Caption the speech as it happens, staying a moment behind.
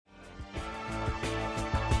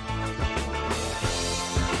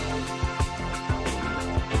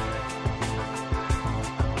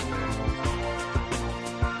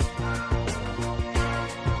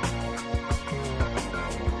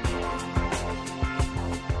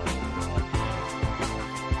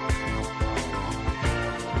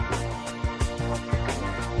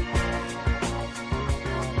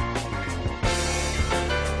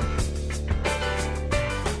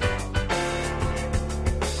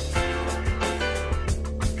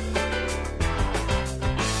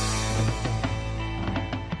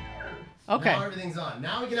Okay. Now everything's on.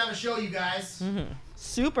 Now we can have a show, you guys. Mm-hmm.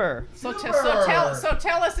 Super. So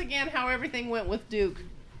tell us again how everything went with Duke.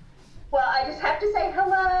 Well, I just have to say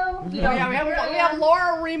hello. We have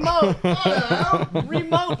Laura remote.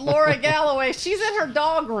 Remote Laura Galloway. She's in her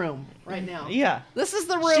dog room right now. Yeah. This is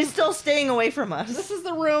the room. She's still staying away from us. This is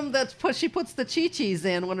the room that she puts the chi-chis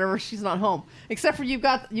in whenever she's not home. Except for you've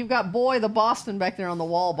got Boy the Boston back there on the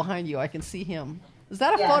wall behind you. I can see him. Is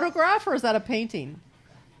that a photograph or is that a painting?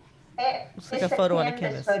 It's like a photo on a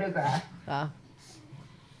canvas. Photograph.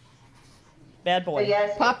 Bad boy. So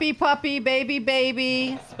yes, Puppy,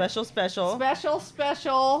 baby. Special,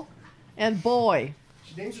 and Boy.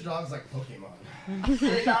 She names her dogs like Pokemon.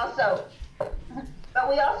 there's also, but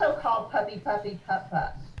we also call Puppy, Pup.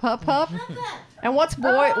 Pup. And what's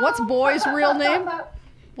Boy's real name?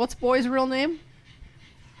 What's Boy's real name?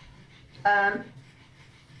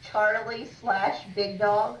 Charlie/Big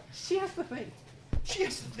Dog. She has to think.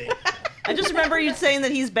 I just remember you saying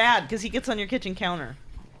that he's bad because he gets on your kitchen counter.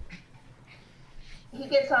 He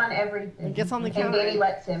gets on everything. He gets on the counter. And Danny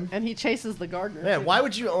lets him. And he chases the gardener. Man, why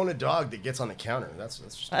would you own a dog that gets on the counter? That's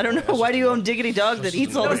just. I don't know. Why do you own Diggity Dog that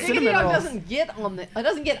eats all the cinnamon rolls? Doesn't get on the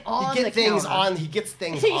counter. He gets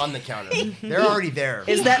things on the counter. They're already there.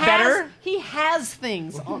 Is that better? He has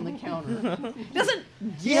things on the counter.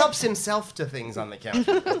 He helps himself to things on the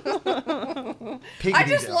counter. I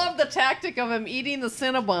just love the tactic of him eating the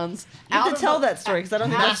Cinnabons. You have to tell that story because I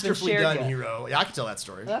don't think that's been masterfully shared done, yet. hero. Yeah, I can tell that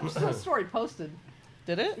story. That's the story posted.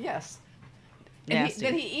 Did it? Yes. Nasty.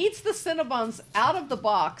 Then he eats the Cinnabons out of the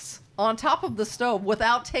box on top of the stove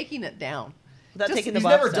without taking it down. Without taking the He's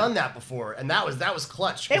box never down. done that before, and that was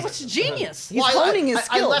clutch. It was genius. He's honing his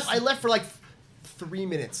skills. I left for like 3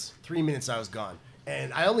 minutes. 3 minutes I was gone.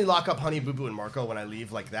 And I only lock up Honey, Boo Boo, and Marco when I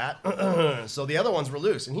leave like that. So the other ones were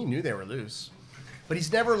loose, and he knew they were loose. But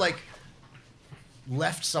he's never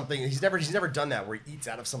left something. He's never done that where he eats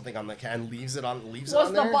out of something on the can, leaves it on there.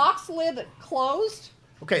 Was the box lid closed?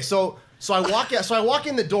 Okay, so I walk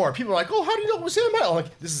in the door. People are like, "Oh, how do you know it was him?" I'm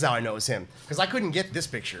like, "This is how I know it was him because I couldn't get this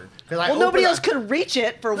picture." Well, nobody else could reach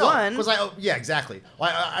it for one. Yeah, exactly.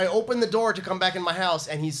 I opened the door to come back in my house,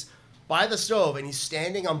 and he's by the stove, and he's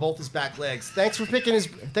standing on both his back legs. Thanks for fixing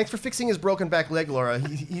his broken back leg, Laura.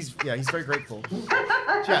 He's very grateful.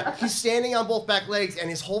 Yeah, he's standing on both back legs, and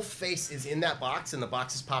his whole face is in that box, and the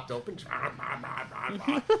box is popped open.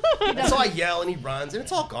 And so I yell, and he runs, and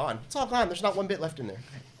it's all gone. It's all gone. There's not one bit left in there.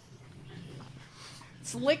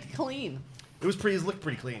 It's licked clean. It looked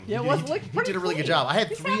pretty clean. Yeah, it was licked pretty He did a really clean. good job. I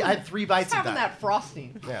had three bites of having that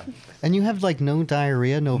frosting. Yeah. And you have no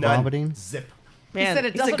diarrhea, no vomiting? Zip. Man, he said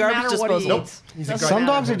it he's a doesn't garbage matter what he disposal. eats. Some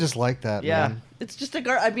dogs are just like that, Yeah. man. It's just a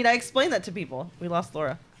I mean, I explained that to people. We lost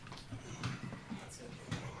Laura.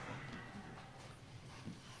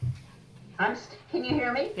 Can you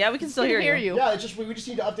hear me? Yeah, we can still hear you. Yeah, we just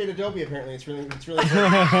need to update Adobe. Apparently, it's really. I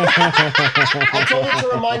told it to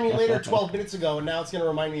remind me later 12 minutes ago, and now it's going to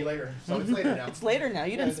remind me later. So it's later now. It's later now.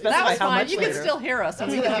 You didn't That specify was how fine. much You later. can still hear us. That's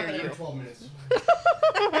We going to can happen hear every you. 12 minutes.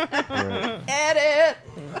 Edit.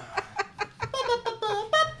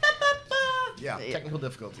 Yeah, technical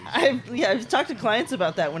difficulties. I've talked to clients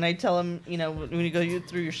about that when I tell them, when you go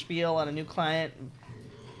through your spiel on a new client,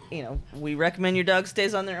 we recommend your dog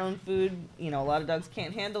stays on their own food. A lot of dogs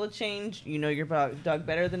can't handle a change. You know your dog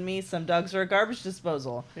better than me. Some dogs are a garbage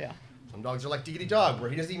disposal. Yeah. Some dogs are like Diggity Dog, where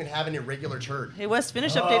he doesn't even have an irregular turd. Hey, Wes,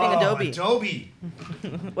 finish updating Adobe. Adobe.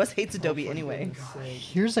 Wes hates Adobe anyway.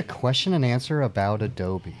 Here's a question and answer about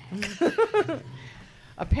Adobe.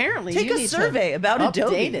 Apparently, Take you a need survey to about update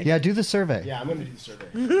Adobe. it. Yeah, do the survey. Yeah, I'm going to do the survey.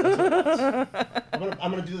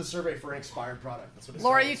 I'm going to do the survey for an expired product. That's what it's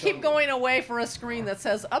Laura, telling- you it's keep telling me. going away for a screen that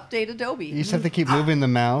says "Update Adobe." You just have to keep moving the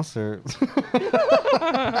mouse, or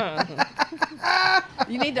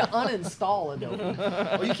You need to uninstall Adobe.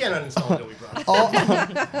 Oh, you can't uninstall Adobe products.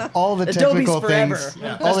 all the Adobe's technical forever. things.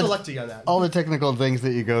 Yeah, all best the, of luck to you on that. all the technical things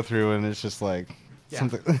that you go through, and it's just like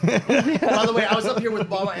something. By the way, I was up here with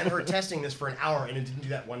Mama and her testing this for an hour, and it didn't do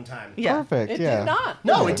that one time. Yeah. Perfect. It yeah. did not.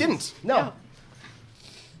 No, it didn't. No. Yeah.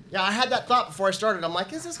 Yeah, I had that thought before I started. I'm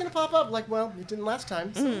like, is this going to pop up? Like, well, it didn't last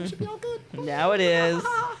time, so it should be all good. Now it is.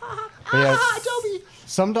 But yeah, Adobe.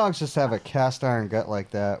 some dogs just have a cast iron gut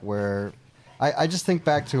like that, where I just think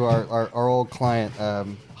back to our old client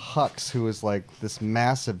Hux, who was like this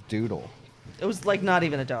massive doodle. It was like not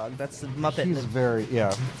even a dog. That's the Muppet. He's very.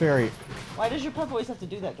 Why does your pup always have to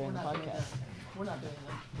do that during the podcast? We're not doing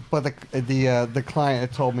But the client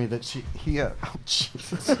had told me that oh,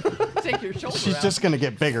 Jesus. that. Take your shoulder She's out. just gonna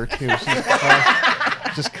get bigger too. She's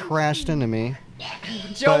just crashed into me.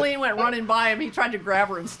 Jolene went running by him. He tried to grab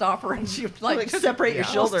her and stop her, and she Like separate your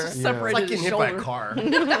shoulder. It's separated like getting his hit by shoulder. a car.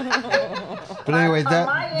 But anyway, on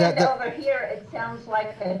my end that over here, it sounds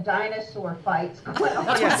like a dinosaur fight's going on.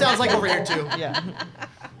 That's what it sounds like over here too. Yeah.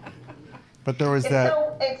 but there was It's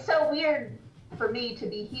that. it's so weird for me to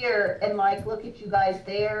be here and like look at you guys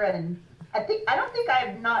there, and I don't think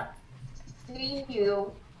I've not seen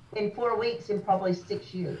you in 4 weeks in probably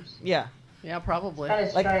 6 years. Yeah. Yeah, probably. Kind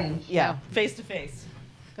of Like, strange. yeah. Face to face.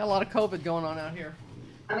 Got a lot of COVID going on out here.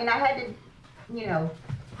 I mean, I had to,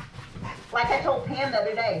 like I told Pam the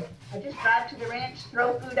other day, I just drive to the ranch,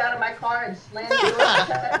 throw food out of my car, and slam the door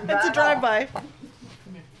shut and It's a drive off. drive-by.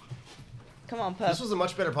 Come on, Pup. This was a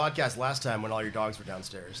much better podcast last time when all your dogs were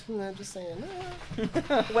downstairs. I'm just saying.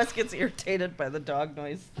 Wes gets irritated by the dog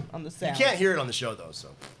noise on the You sound. can't hear it on the show though, so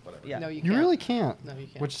whatever. Yeah. No, you You can't. really can't. No, you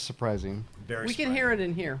can't. Which is surprising. Very We can hear it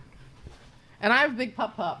in here. And I have a big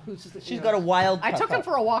pup who's just. She's got a wild I took him pup.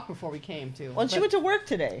 for a walk before we came too. Well, she went to work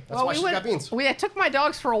today. That's why she's got beans. I took my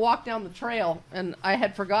dogs for a walk down the trail, and I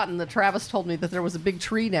had forgotten that Travis told me that there was a big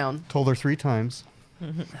tree down. Told her 3 times.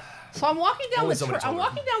 So I'm walking down Only the somebody I'm told her.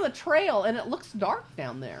 walking down the trail, and it looks dark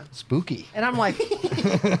down there. Spooky. And I'm like,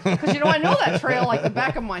 because I know that trail like the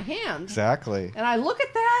back of my hand. Exactly. And I look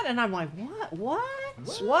at that, and I'm like, what?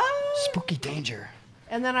 Spooky danger.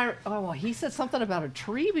 And then he said something about a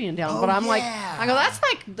tree being down, but I'm like, I go, that's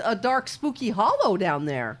like a dark, spooky hollow down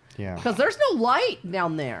there. Yeah. Because there's no light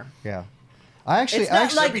down there. Yeah. I actually, It's not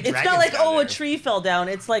actually like be it's not dragons like down a there. tree fell down.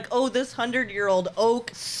 It's like this 100-year-old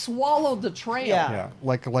oak. Swallowed the trail. Yeah. yeah,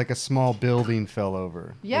 like a small building fell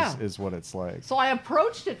over. Yeah. is what it's like. So I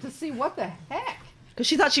approached it to see what the heck. Because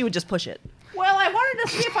she thought she would just push it. Well, I wanted to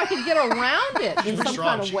see if I could get around it in Pretty some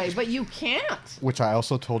strong. kind of way, but you can't. Which I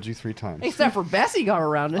also told you 3 times. Except for Bessie got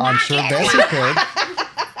around it. I'm sure Bessie could.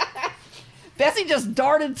 Bessie just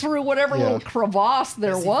darted through whatever Yeah. little crevasse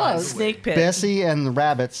there Bessie was. finds a way. Snake pit. Bessie and the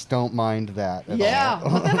rabbits don't mind that at Yeah,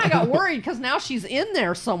 all. but then I got worried because now she's in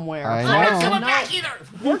there somewhere. I So know. I'm Coming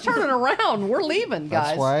not- We're turning around. We're leaving, guys.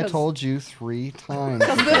 That's why I 'cause told you 3 times.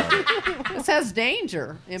 This has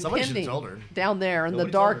danger Somebody should've impending told her. down there in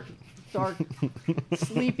Nobody the told dark,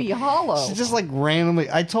 sleepy hollow. She just like randomly.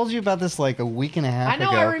 I told you about this like a week and a half I know,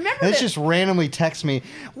 ago. I remember And it's it. just randomly text me,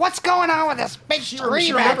 "What's going on with this big tree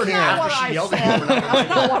She back remembered it here? after what she I yelled said. at you. That's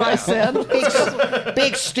not what I said.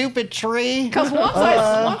 Big stupid tree." Because once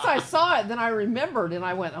I saw it, then I remembered, and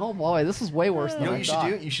I went, "Oh boy, this is way worse than You know I what you should thought."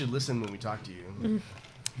 do? You should listen when we talk to you.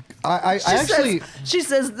 I actually. She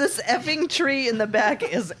says this effing tree in the back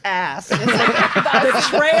is ass. The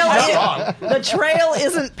trail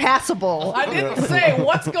isn't passable. I didn't say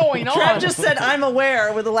what's going on. Trav just said I'm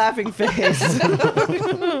aware with a laughing face.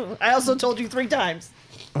 I also told you 3 times.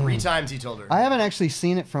 3 times he told her. I haven't actually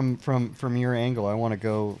seen it from your angle. I want to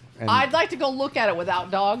go. And I'd like to go look at it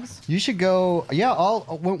without dogs. You should go. Yeah,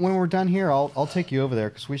 when we're done here, I'll take you over there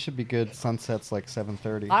because we should be good. Sunset's like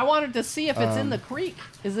 7:30. I wanted to see if it's in the creek.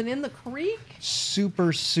 Is it in the creek?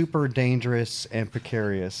 Super dangerous and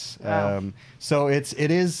precarious. Wow. So it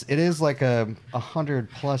is like a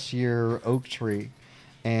 100+ year oak tree,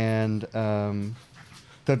 and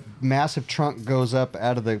the massive trunk goes up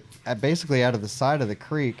basically out of the side of the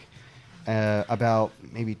creek, about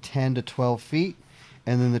maybe 10 to 12 feet.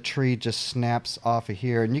 And then the tree just snaps off of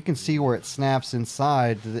here, and you can see where it snaps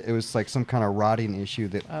inside. It was like some kind of rotting issue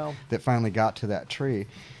that finally got to that tree.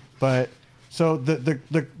 But so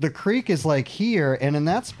the creek is like here, and in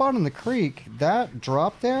that spot in the creek, that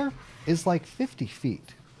drop there is like 50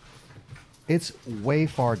 feet. It's way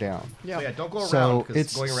far down. So yeah, don't go around. So 'cause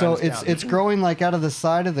it's going around is down. it's growing like out of the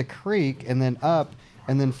side of the creek and then up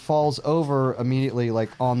and then falls over immediately like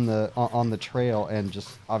on the trail and just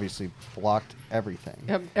obviously blocked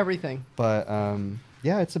everything. Everything. But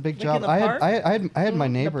yeah, it's a big Like job. in the I park? had my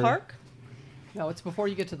neighbor. The park? No, it's before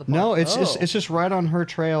you get to the park. No, it's Oh. just right on her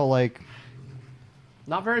trail, like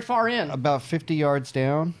Not very far in. about 50 yards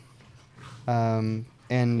down.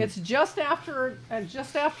 And It's just after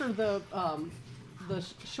the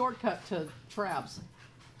shortcut to Traps.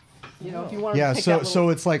 You know, if you want to yeah, take so that so little,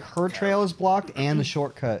 it's like her trail is blocked and the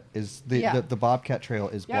shortcut is Yeah. the Bobcat trail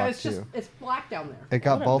is yeah, blocked it's just too. it's black down there. It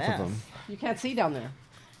got What a both mess. of them. You can't see down there.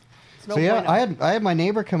 It's no So yeah, bueno. I had my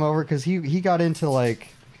neighbor come over because he got into like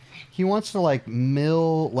he wants to like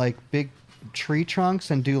mill like big tree trunks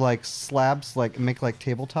and do like slabs, like make like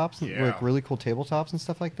tabletops, Yeah. like really cool tabletops and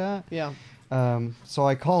stuff like that. Yeah. So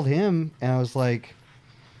I called him and I was like,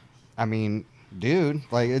 I mean, dude,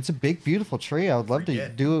 like it's a big beautiful tree. I would love to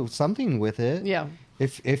Forget. do something with it. Yeah.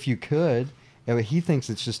 If you could. Yeah, but he thinks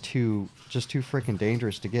it's just too freaking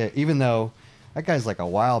dangerous to get. Even though that guy's like a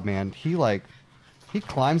wild man. He like He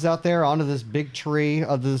climbs out there onto this big tree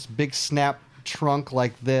of this big snap trunk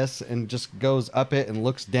like this, and just goes up it and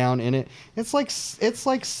looks down in it. It's like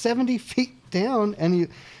 70 feet down, and he.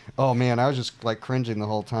 Oh man, I was just like cringing the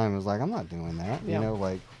whole time. I was like, I'm not doing that, Yeah. you know,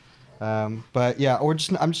 like. But yeah,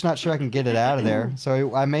 I'm just not sure I can get it out of there.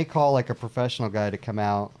 So I may call like a professional guy to come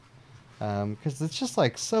out, because it's just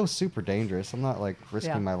like so super dangerous. I'm not like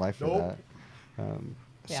risking my life for Nope. that.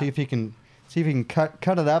 Yeah. See if he can cut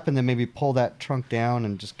it up and then maybe pull that trunk down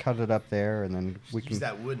and just cut it up there, and then we Use can.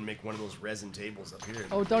 that wood and make one of those resin tables up here.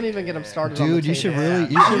 Oh, don't even get him started on the Dude, you should table.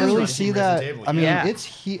 really Yeah. really Yeah. see Resin that. table, I mean, yeah.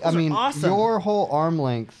 I are mean, awesome. your whole arm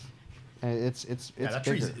length. It's Yeah, that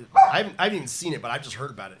bigger. tree's. I haven't even seen it, but I've just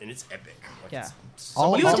heard about it, and it's epic. Like, Yeah.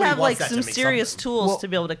 somebody You have to have wants like that to some make serious something. tools Well, to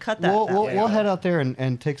be able to cut that. We'll way. we'll head out there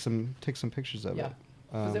and take some pictures of Yeah. it.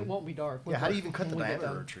 Because it won't be dark. Yeah, how do you even cut the When we get diameter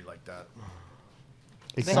of done. a tree like that?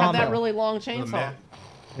 They Exactly. have that really long With a chainsaw. mat?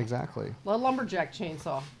 Exactly. A lumberjack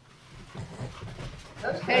chainsaw.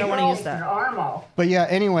 Those I don't wanna girls use that. Their arm off. But yeah,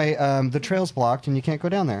 anyway, the trail's blocked and you can't go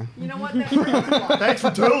down there. You know what? That trail's blocked. Thanks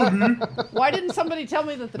for telling me. Why didn't somebody tell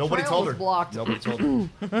me that the Nobody trail told was her. blocked? Nobody told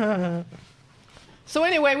her. So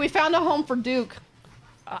anyway, we found a home for Duke.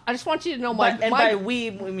 I just want you to know my But, and my by we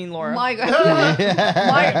mean Laura. my,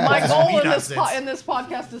 my goal Speed in up this sense. in this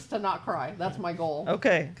podcast is to not cry. That's my goal.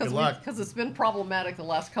 Okay. Good luck. Because it's been problematic the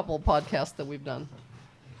last couple of podcasts that we've done.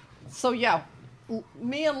 So yeah,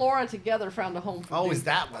 me and Laura together found a home for Oh, Duke. is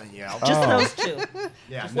that one? Yeah. Just Oh. those two.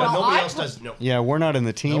 Yeah. Well, nobody I else put- does. No. Yeah, we're not in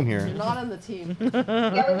the team Nope. here. You're not on the team.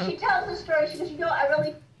 Yeah, when she tells the story, she goes, I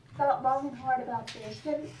really thought long and hard about this.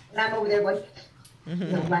 And I'm over there like,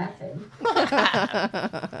 laughing.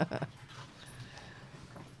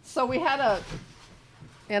 So we had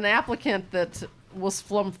an applicant that was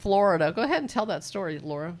from Florida. Go ahead and tell that story,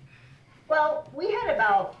 Laura. Well, we had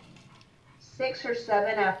about 6 or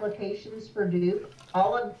 7 applications for Duke.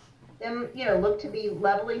 All of them, looked to be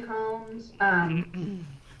lovely homes.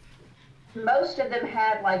 Most of them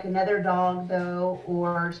had like another dog though,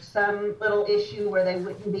 or some little issue where they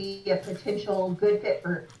wouldn't be a potential good fit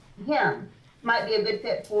for him. Might be a good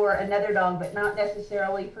fit for another dog, but not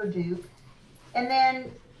necessarily for Duke. And then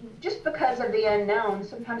just because of the unknown,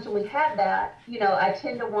 sometimes when we have that, I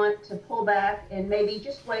tend to want to pull back and maybe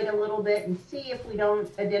just wait a little bit and see if we don't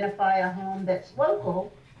identify a home that's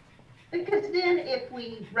local. Because then if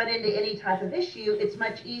we run into any type of issue, it's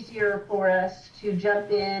much easier for us to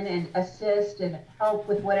jump in and assist and help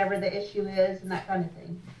with whatever the issue is and that kind of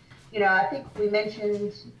thing. I think we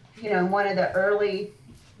mentioned, one of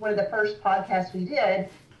the first podcasts we did,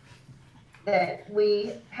 that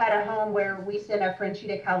we had a home where we sent a Frenchie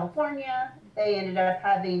to California. They ended up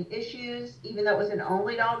having issues, even though it was an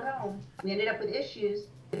only dog home. We ended up with issues.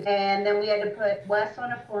 And then we had to put Wes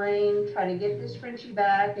on a plane, try to get this Frenchie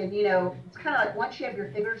back. And, it's kind of like once you have your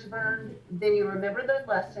fingers burned, then you remember the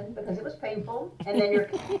lesson because it was painful. And then you're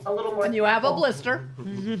a little more. And you have a careful blister.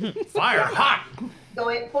 Fire hot.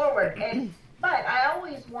 going forward. But I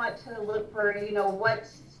always want to look for,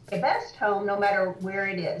 what's the best home no matter where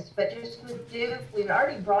it is. But just with Duke, we've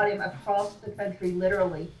already brought him across the country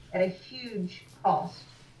literally at a huge cost.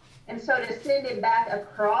 And so to send him back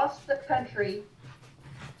across the country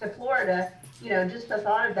to Florida, just the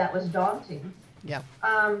thought of that was daunting. Yeah.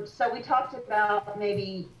 So we talked about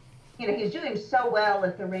maybe, he was doing so well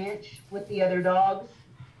at the ranch with the other dogs.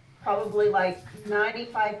 Probably like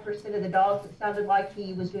 95% of the dogs, it sounded like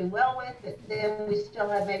he was doing well with, but then we still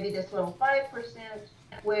have maybe this little 5%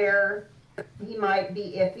 where he might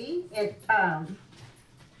be iffy. And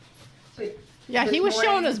so Yeah, this he was showing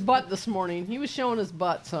morning- his butt this morning. He was showing his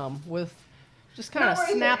butt some with just kind Not of where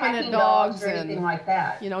he's snapping at attacking dogs or anything and like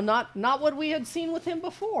that. not what we had seen with him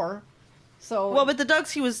before. So Well, but the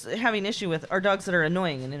dogs he was having issue with are dogs that are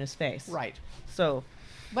annoying and in his face. right. So,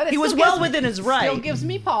 But it He was still well gives me- within his Still right. gives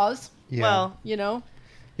me pause. Yeah. well,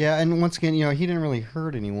 Yeah, and once again, he didn't really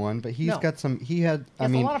hurt anyone, but he's No. got some. He had. He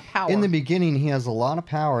has a lot of power. in the beginning, he has a lot of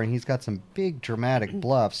power, and he's got some big dramatic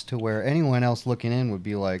bluffs to where anyone else looking in would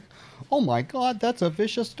be like, "Oh my God, that's a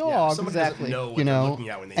vicious Yeah, dog." somebody exactly. doesn't know what you they're know, looking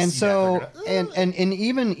at when they and see so that. They're gonna, and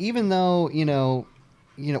even though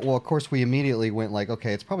well, of course, we immediately went like,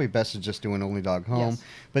 okay, it's probably best to just do an only dog home. Yes.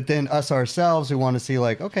 But then us ourselves, we want to see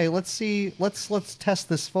like, okay, let's test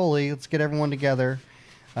this fully. Let's get everyone together,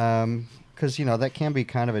 because that can be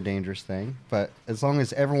kind of a dangerous thing. But as long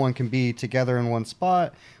as everyone can be together in one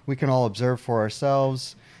spot, we can all observe for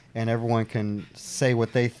ourselves, and everyone can say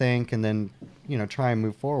what they think, and then try and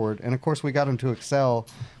move forward. And of course, we got him to excel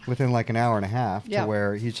within like an hour and a half, Yeah. to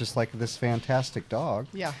where he's just like this fantastic dog.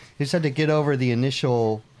 Yeah. He just had to get over the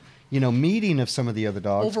initial, meeting of some of the other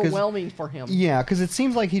dogs. Overwhelming for him. Yeah, because it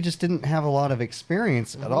seems like he just didn't have a lot of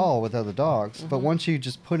experience at all with other dogs. But once you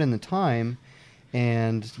just put in the time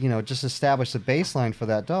and, just establish the baseline for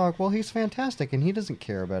that dog, well, he's fantastic and he doesn't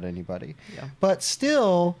care about anybody. Yeah. But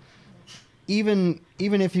still, even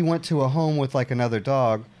if he went to a home with like another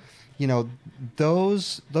dog,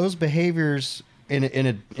 those behaviors in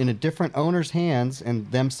a different owner's hands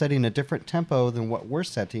and them setting a different tempo than what we're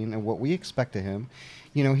setting and what we expect of him,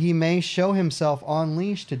 he may show himself on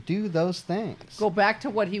leash to do those things. Go back to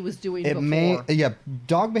what he was doing before.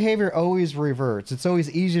 Dog behavior always reverts. It's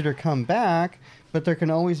always easier to come back, but there can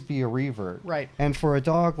always be a revert. Right. And for a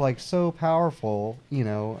dog like so powerful, it's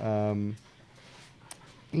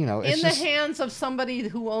in the hands of somebody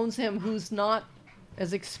who owns him who's not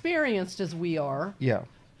as experienced as we are. Yeah.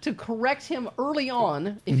 To correct him early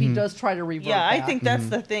on if he does try to revert Yeah, I back. think that's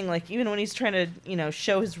the thing. Like, even when he's trying to,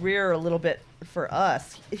 show his rear a little bit for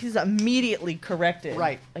us, he's immediately corrected.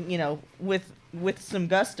 Right. With some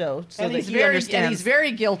gusto, so and that he's he very understands. and he's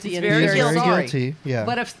very guilty He's and very he's very sorry. guilty. Yeah.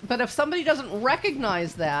 But if somebody doesn't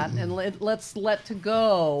recognize that and let's let to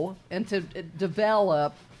go and to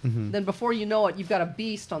develop, then before you know it, you've got a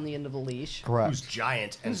beast on the end of the leash. Correct. Who's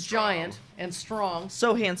giant and Who's strong. giant and strong.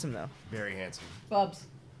 So handsome, though. Very handsome. Bubs.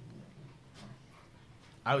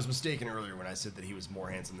 I was mistaken earlier when I said that he was more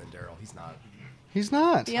handsome than Daryl. He's not. He's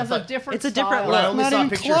not. He has a different it's a different style. When I only Not saw even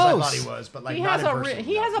pictures, I close. thought he was, but like He not has in person.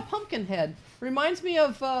 he has a pumpkin head. Reminds me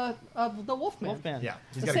of the Wolfman. Wolfman. Yeah.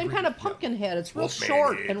 he's The got a same green- kind of pumpkin head. It's real Wolfman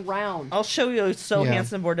short head. and round. I'll show you so Yeah.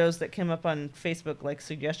 handsome Bordeaux's that came up on Facebook, like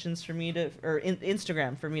suggestions for me to, or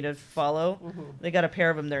Instagram for me to follow. They got a pair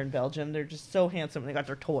of them there in Belgium. They're just so handsome. They got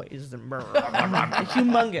their toys and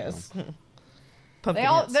humongous. Pumpkin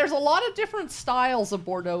heads. There's a lot of different styles of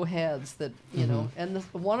Bordeaux heads that and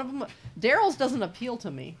one of them, Daryl's doesn't appeal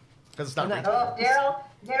to me. Because it's not And retail. Oh,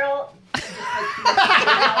 Daryl just makes me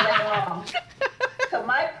laugh all day long. So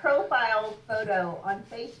my profile photo on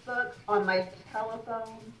Facebook, on my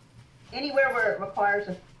telephone, anywhere where it requires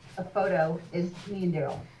a photo is me and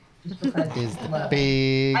Daryl. Just because Is I love it.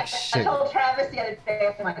 big I shit. told Travis the other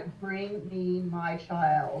day, I'm like, bring me my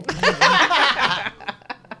child.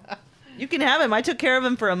 You can have him. I took care of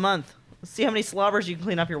him for a month. Let's see how many slobbers you can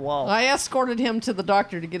clean up your wall. I escorted him to the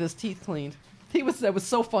doctor to get his teeth cleaned. That was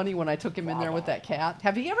so funny when I took him in there with that cat.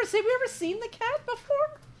 Have you ever seen the cat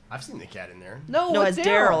before? I've seen the cat in there. No, no, with has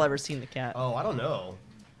Daryl ever seen the cat? Oh, I don't know.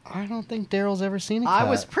 I don't think Daryl's ever seen a cat. I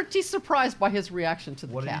was pretty surprised by his reaction to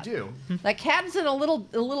the What cat. did you do? That cat is in a little,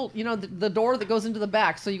 the door that goes into the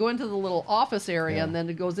back. So you go into the little office area Yeah. and then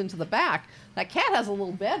it goes into the back. That cat has a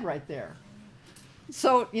little bed right there.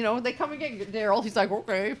 So, they come and get Daryl. He's like,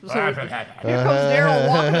 okay. So here comes Daryl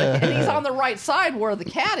walking, and he's on the right side where the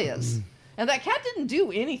cat is. And that cat didn't do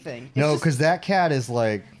anything. It's No, just because that cat is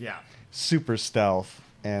like Yeah. super stealth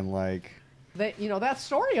and like. that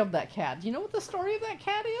story of that cat. Do you know what the story of that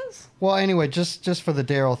cat is? Well, anyway, just for the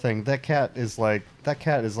Daryl thing, that cat is like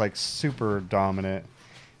super dominant,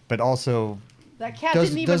 but also. That cat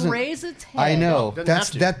Doesn't- didn't even doesn't- raise its head. I know Doesn't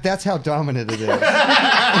have to. that's how dominant it is.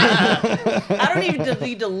 I don't even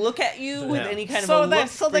need to look at you with Yeah. any kind So of a look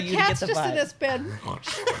so for the you to get cat's the just in vibe. its bed.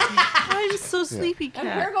 I'm so sleepy, And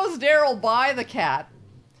here cat. goes Daryl by the cat,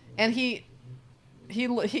 and he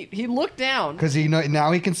looked down, Because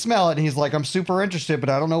now he can smell it, and he's like, I'm super interested, but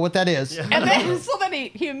I don't know what that is. Yeah. and then then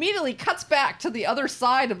he immediately cuts back to the other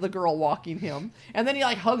side of the girl walking him, and then he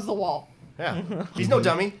like hugs the wall, Yeah. He's no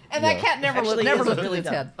dummy. and that Yeah. cat never Actually, never he is lifted really its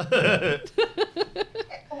dumb. head.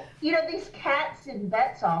 These cats in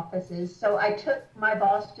vets' offices, so I took my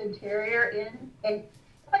Boston Terrier in, and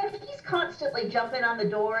he's constantly jumping on the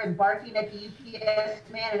door and barking at the UPS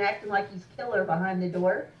man and acting like he's killer behind the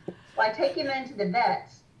door. Well, I take him into the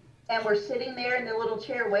vets, and we're sitting there in the little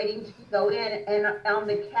chair waiting to go in, and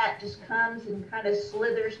the cat just comes and kind of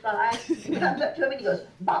slithers by, and comes up to him and he goes,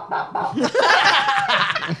 bop, bop, bop.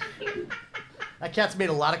 That cat's made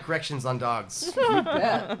a lot of corrections on dogs. You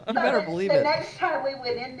bet. You better believe the it. next time we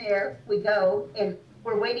went in there, we go, and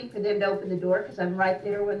we're waiting for them to open the door because I'm right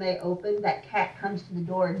there when they open. That cat comes to the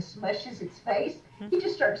door and smushes its face. He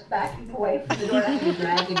just starts backing away from the door and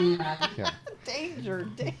dragging me out. Yeah. Danger.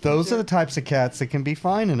 Those are the types of cats that can be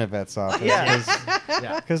fine in a vet's office. Yeah.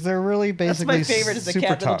 Yeah. Because they're really That's basically my favorite is the super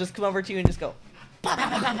cat that'll tough. just come over to you and just go.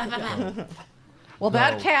 Well,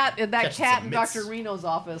 that cat in Catches Dr. mitts. Reno's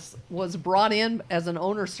office was brought in as an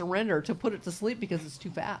owner surrender to put it to sleep because it's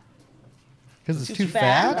too fat. Because it's Too too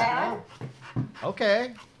fat? fat? Yeah.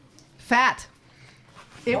 Okay. Fat.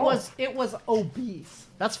 It was obese.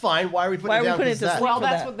 That's fine. Why are we putting it down? putting it to that? sleep? Well, for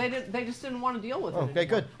that's that. what they did. They just didn't want to deal with it. Okay,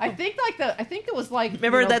 good. I think it was like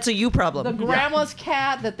Remember, that's a you problem. the grandma's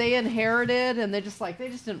cat that they inherited, and they just don't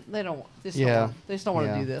want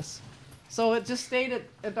to do this. So it just stayed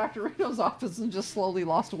at Dr. Reno's office and just slowly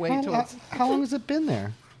lost weight to its How long has it been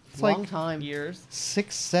there? It's long like time. Years.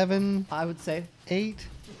 6, 7, I would say 8.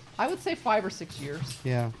 5 or 6 years.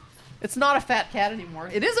 Yeah. It's not a fat cat anymore.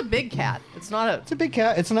 It is a big cat. It's not a. It's a big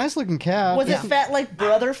cat. It's a nice looking cat. Was it fat like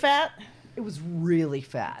brother fat? It was really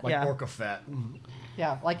fat. Like Yeah. orca fat.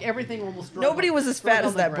 Yeah, like everything almost. Nobody was as drug fat on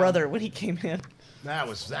as the that ground. brother when he came in. That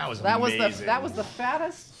was That was amazing. that was the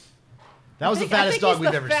fattest. That was the fattest dog we've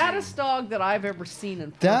ever the fattest seen. dog that I've ever seen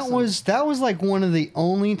in person. That was like one of the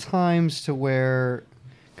only times to where,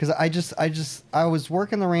 because I was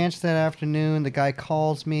working the ranch that afternoon. The guy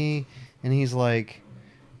calls me and he's like,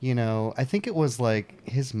 I think it was like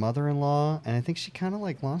his mother-in-law, and I think she kind of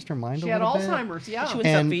like lost her mind She a had little bit. Alzheimer's. Yeah. She was-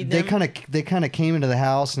 And feeding they him? kind of came into the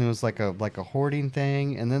house, and it was like a hoarding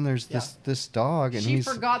thing. And then there's this dog, and She he's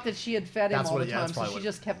forgot that she had fed him That's all what- the yeah, time, that's so probably she what-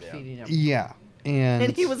 just kept yeah. feeding him. yeah, and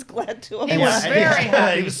And he was glad to. He was very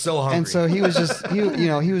happy. He was so hungry. And so he was just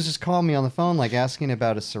he was just calling me on the phone, like asking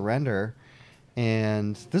about a surrender.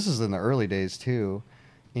 And this is in the early days too.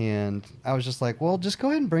 And I was just like, well, just go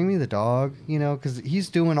ahead and bring me the dog, because he's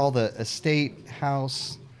doing all the estate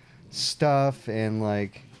house stuff, and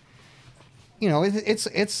like,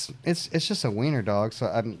 it's just a wiener dog, so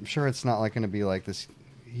I'm sure it's not like going to be like this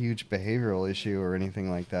huge behavioral issue or anything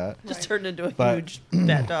like that. Just turned into a But- huge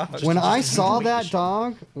fat dog. When I saw that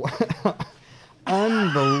dog,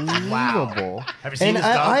 unbelievable. Have you seen And this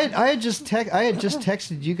dog? I had just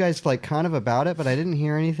texted you guys like kind of about it, but I didn't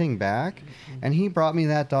hear anything back. And he brought me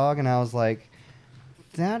that dog, and I was like,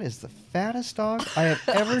 "That is the fattest dog I have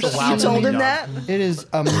ever It's a seen." wild You told him dog. that? It is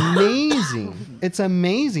amazing. It's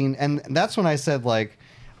amazing, and that's when I said like,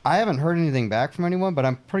 I haven't heard anything back from anyone, but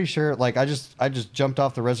I'm pretty sure like I just jumped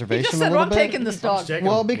off the He reservation just a said, little well, I'm bit. taking this dog. Take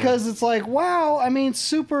Well, him. because it's like, wow,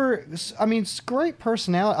 it's great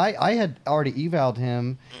personality. I had already eval'd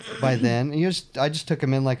him by then. I just took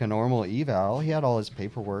him in like a normal eval. He had all his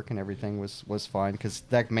paperwork and everything was fine, because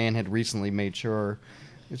that man had recently made sure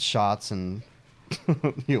his shots and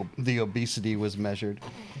the obesity was measured.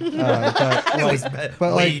 Weighed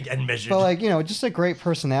and measured. But like, just a great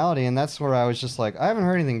personality, and that's where I was just like, I haven't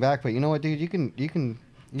heard anything back, but you know what, dude, you can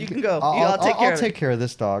go. I'll take care of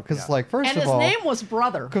this dog, because like, first And of his all, name was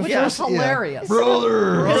Brother, which Yeah. was hilarious.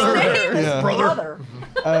 brother. His name is Yeah. Brother.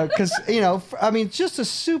 Because just a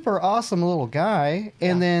super awesome little guy,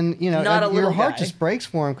 and then Not a your little heart guy. just breaks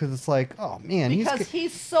for him, because it's like, oh man, Because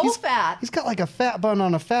he's so fat, he's got like a fat bun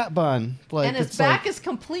on a fat bun, like and his it's back like, is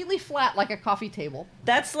completely flat like a coffee table.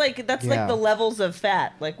 That's like Yeah. the levels of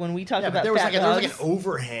fat. Like when we talk Yeah, but about there was fat like an dogs.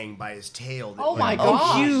 overhang by his tail. That Oh my went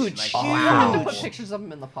gosh. huge, like, huge. You have to wow. put pictures of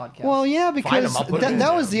him in the podcast. well, yeah, Find because him, I'll put him in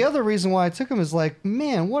that was there. the other reason why I took him, is like,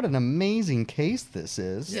 man, what an amazing case this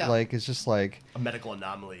is. Yeah. Like, it's just like, A medical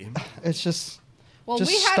anomaly. it's just Well,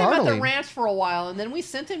 just we had him at startling. the ranch for a while, and then we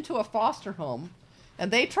sent him to a foster home, and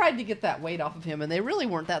they tried to get that weight off of him, and they really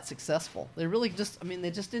weren't that successful. They really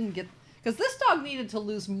they just didn't get, because this dog needed to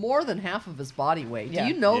lose more than half of his body weight. Yeah.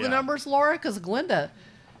 Do you know the Yeah. numbers, Laura? Because Glenda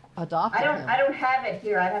adopted him. I don't have it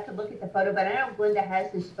here. I'd have to look at the photo, but I know Glinda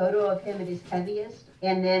has this photo of him at his heaviest,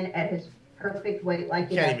 and then at his perfect weight, like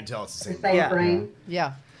You can't even tell it's the the same. same Yeah. frame.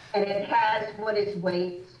 Yeah. And it has what his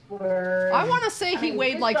weights were. I want to say he mean,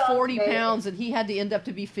 weighed this like dog 40 weighed- pounds, and he had to end up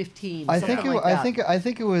to be 15. I think something like that. I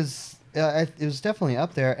think it was definitely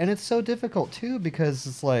up there, and it's so difficult too, because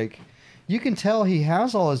it's like, you can tell he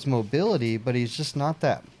has all his mobility, but he's just not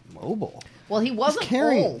that mobile. Well, he wasn't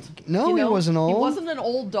carrying- old. No, you he know? wasn't old. He wasn't an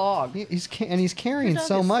old dog. He's carrying Your dog so is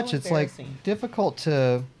so much. It's like embarrassing. difficult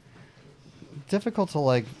to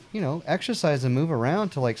like exercise and move around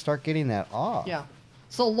to like start getting that off. Yeah.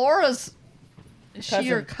 So Laura's, is she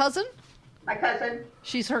your cousin? My cousin.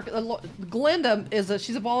 She's her. Glenda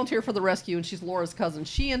she's a volunteer for the rescue, and she's Laura's cousin.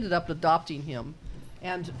 She ended up adopting him,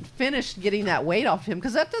 and finished getting that weight off him,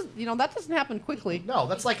 because that doesn't happen quickly. No,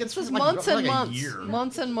 that's like This is like, months like and a months, year.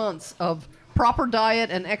 months and months of proper diet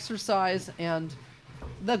and exercise. And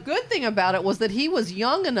the good thing about it was that he was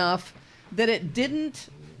young enough that it didn't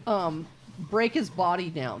break his body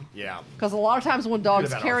down. Yeah. Because a lot of times when dogs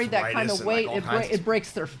Could have had carry that kind arthritis of and, weight, like, all kinds of- it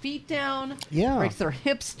breaks their feet down. Yeah. Breaks their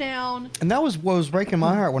hips down. And that was what was breaking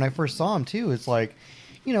my heart when I first saw him too. It's like,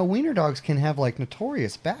 wiener dogs can have like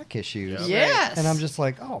notorious back issues. Yeah. Yes. And I'm just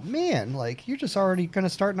like, oh man, like you're just already gonna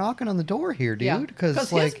start knocking on the door here, dude. Yeah. Because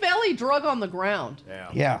his like, belly drug on the ground. Yeah.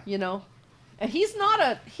 yeah, And he's not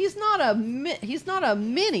a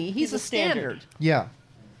mini. He's a standard. yeah.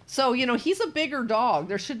 So, he's a bigger dog.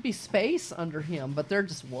 There should be space under him, but there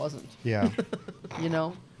just wasn't. Yeah.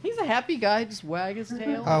 He's a happy guy, just wag his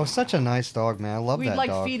tail. Oh, such a nice dog, man. I love We'd that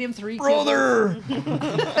dog. feed him 3 Brother!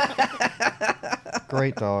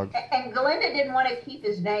 Great dog. And Galinda didn't want to keep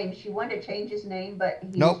his name. She wanted to change his name, but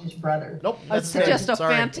he was just brother. Nope. It's just a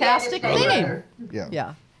fantastic Yeah, name. brother. Yeah.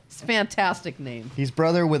 Yeah. It's a fantastic name. He's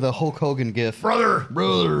brother with a Hulk Hogan gif. Brother. How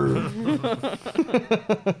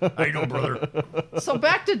you doing, brother? So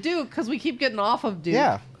back to Duke, because we keep getting off of Duke.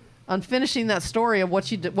 Yeah. On finishing that story of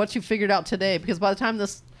what you figured out today, because by the time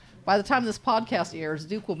this podcast airs,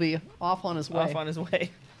 Duke will be off on his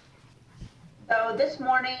way. So this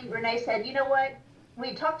morning, Renee said, you know what?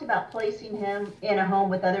 We talked about placing him in a home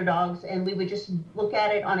with other dogs, and we would just look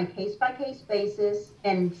at it on a case-by-case basis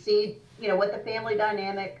and see, what the family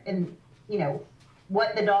dynamic and,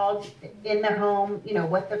 what the dog in the home,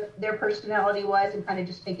 what their personality was, and kind of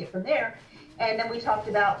just take it from there. And then we talked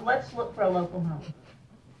about, let's look for a local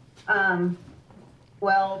home.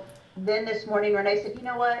 Well, then this morning, Renee said, you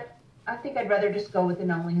know what? I think I'd rather just go with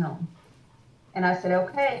an only home. And I said,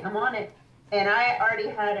 okay, I'm on it. And I already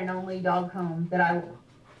had an only dog home that I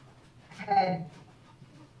had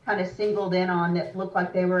kind of singled in on that looked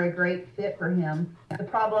like they were a great fit for him. The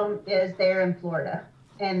problem is they're in Florida.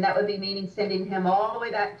 And that would be meaning sending him all the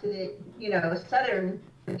way back to the, southern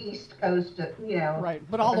east coast, Right,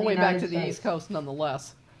 but all the way back to the East Coast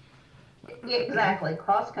nonetheless. Exactly,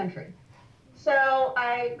 cross country. So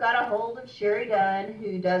I got a hold of Sherry Dunn,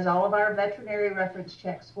 who does all of our veterinary reference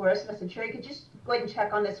checks for us. And I said, Sherry, could you just go ahead and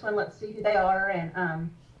check on this one? Let's see who they are.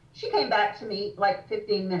 And she came back to me like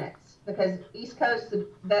 15 minutes because East Coast, the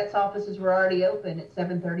vet's offices were already open at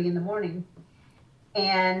 7:30 in the morning.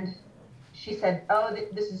 And she said, oh,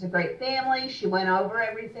 this is a great family. She went over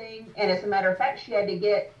everything. And as a matter of fact, she had to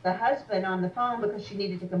get the husband on the phone because she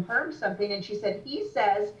needed to confirm something. And she said, he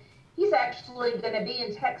says he's actually going to be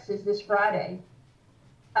in Texas this Friday.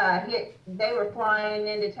 They were flying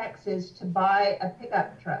into Texas to buy a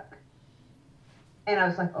pickup truck. And I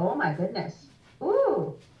was like, oh my goodness.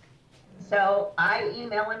 Ooh. So I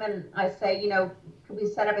email him and I say, could we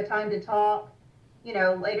set up a time to talk,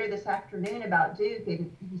 later this afternoon about Duke?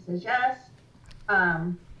 And he says, yes.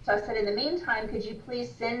 So I said, in the meantime, could you please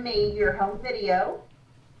send me your home video?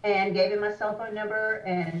 And gave him my cell phone number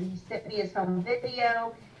and he sent me his home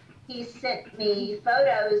video. He sent me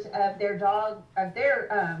photos of their dog, of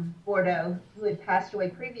their Bordeaux, who had passed away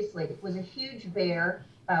previously. It was a huge bear,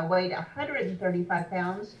 weighed 135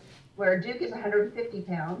 pounds, where Duke is 150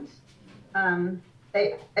 pounds.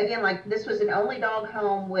 This was an only dog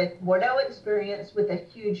home with Bordeaux experience with a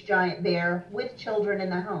huge giant bear with children in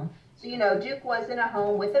the home. So, Duke was in a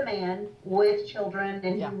home with a man with children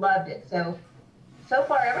and he loved it. So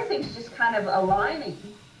far everything's just kind of aligning.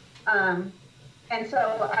 And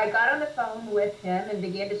so I got on the phone with him and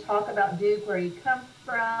began to talk about Duke, where he'd come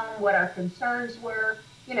from, what our concerns were,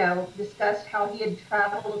 discussed how he had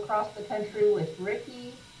traveled across the country with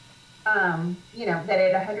Ricky, that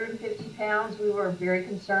at 150 pounds, we were very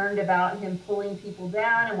concerned about him pulling people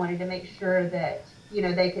down and wanted to make sure that,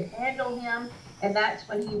 they could handle him. And that's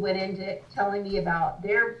when he went into telling me about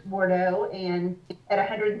their Bordeaux and at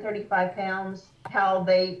 135 pounds, how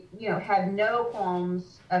they, had no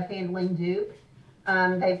qualms of handling Duke.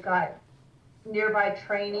 They've got nearby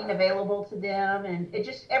training available to them, and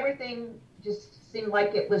everything just seemed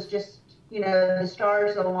like it was just, the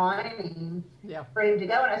stars aligning for him to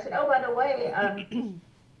go. And I said, oh, by the way,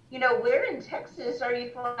 where in Texas are you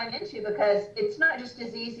flying into? Because it's not just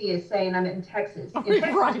as easy as saying I'm in Texas. In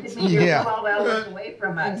Texas could mean you're 12 hours away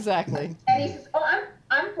from us. Exactly. And he says, oh,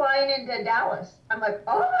 I'm flying into Dallas. I'm like,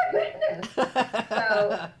 oh my goodness.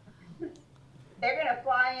 So they're going to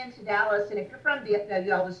fly into Dallas, and if you're from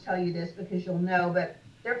DFW, I'll just tell you this because you'll know, but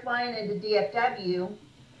they're flying into DFW,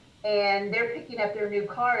 and they're picking up their new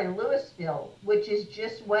car in Louisville, which is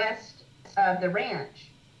just west of the ranch.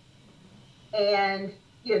 And,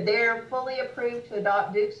 they're fully approved to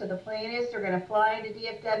adopt Duke, so the plan is they're going to fly into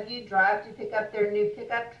DFW, drive to pick up their new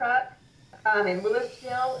pickup truck in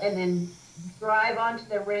Louisville, and then drive onto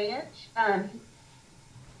the ranch.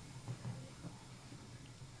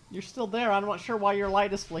 You're still there. I'm not sure why your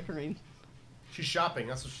light is flickering. She's shopping.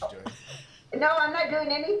 That's what she's doing. No, I'm not doing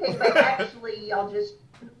anything, but actually, you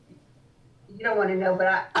don't want to know, but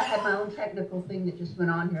I had my own technical thing that just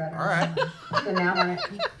went on here. All right. So now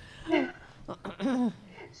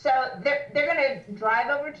So they're going to drive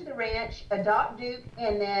over to the ranch, adopt Duke,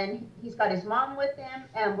 and then he's got his mom with him,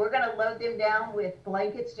 and we're going to load them down with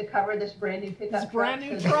blankets to cover this brand new pickup truck. Brand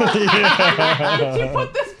new truck. You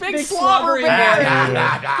put this big slobber bear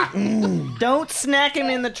in. Don't snack him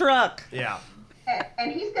in the truck. Yeah.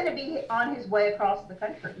 and he's going to be on his way across the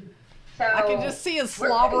country. So I can just see his we're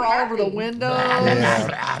slobber pretty all over the happy. window.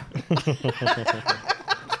 Yeah.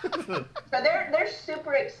 So they're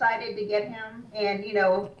super excited to get him, and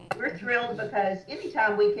we're thrilled because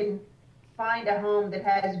anytime we can find a home that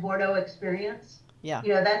has Bordeaux experience, Yeah.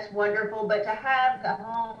 That's wonderful. But to have the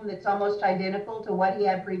home that's almost identical to what he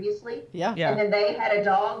had previously, Yeah. Yeah. and then they had a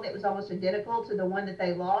dog that was almost identical to the one that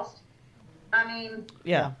they lost. I mean,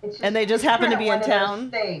 Yeah. it's And they just happen to be in kinda one of town.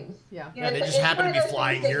 those Things. Yeah. Yeah, they just it's happen one to of be those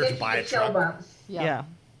flying things that here to gives buy you a the chill truck. bumps. Yeah.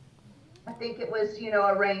 I think it was,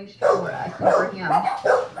 arranged for us and for him.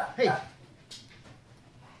 Hey.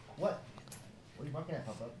 What? What are you barking at,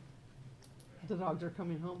 Papa? The dogs are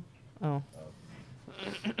coming home. Oh.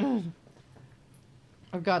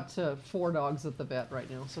 I've got 4 dogs at the vet right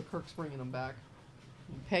now, so Kirk's bringing them back.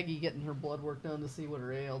 Peggy getting her blood work done to see what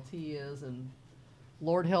her ALT is, and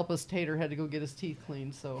Lord help us, Tater had to go get his teeth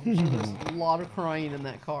cleaned, so there's a lot of crying in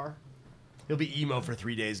that car. He'll be emo for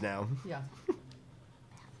 3 days now. Yeah.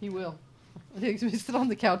 He will. He'll sit on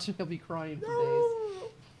the couch and he'll be crying for days.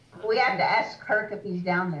 We have to ask Kirk if he's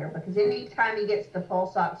down there because anytime he gets the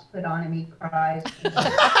full socks put on him, he cries.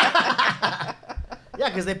 Yeah,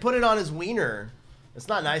 because they put it on his wiener. It's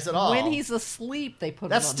not nice at all. When he's asleep, they put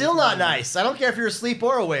That's it on still his not wiener. nice. I don't care if you're asleep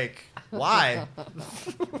or awake. Why?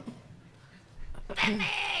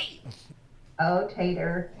 Oh,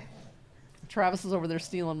 Tater. Travis is over there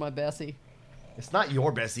stealing my Bessie. It's not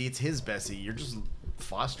your Bessie, it's his Bessie. You're just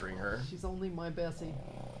fostering her. She's only my Bessie.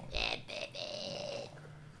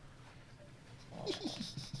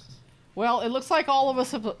 Well, it looks like all of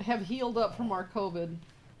us have healed up from our COVID.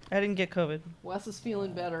 I didn't get COVID. Wes is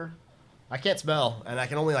feeling better. I can't smell, and I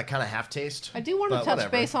can only kind of half taste. I do want to but touch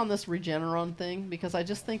whatever. base on this Regeneron thing because I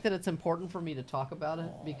just think that it's important for me to talk about it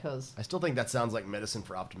because, I still think that sounds like medicine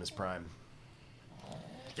for Optimus Prime.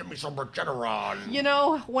 Give me some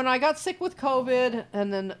Regeneron. when I got sick with COVID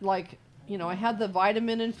and then I had the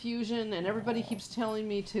vitamin infusion and everybody keeps telling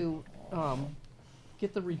me to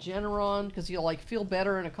get the Regeneron because you'll feel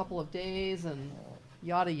better in a couple of days and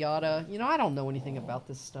yada yada. I don't know anything about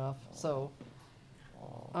this stuff, so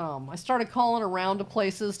I started calling around to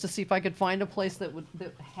places to see if I could find a place that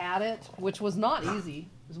had it, which was not easy.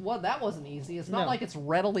 That wasn't easy. It's not No. like it's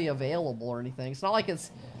readily available or anything. It's not like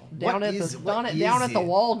it's down What at is- the what down is at the it?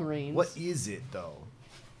 Walgreens. What is it, though?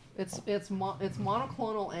 It's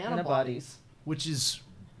monoclonal antibodies. Antibodies. Which is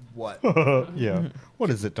what? Yeah. What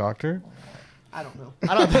is it, doctor? I don't know.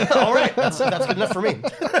 I don't. All right, that's good enough for me.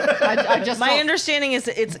 I just My don't- understanding is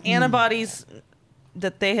that it's antibodies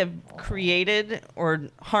that they have created or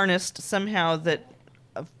harnessed somehow that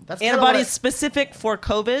That's kinda antibodies what specific for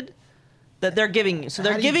COVID that they're giving you. So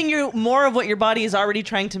they're How do you- giving you more of what your body is already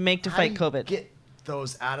trying to make to How fight do you COVID. Get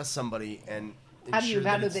those out of somebody and how ensure do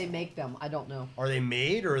that they it's- make them? I don't know. Are they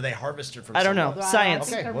made or are they harvested from? I don't know. somewhere? Science. I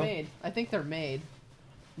think Okay, they're well. made. I think they're made,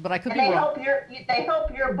 but I could And be they wrong.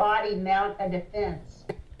 help your body mount a defense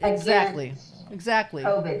Exactly. against Exactly.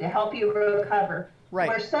 COVID to help you recover. Right.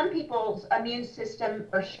 Where some people's immune system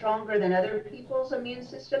are stronger than other people's immune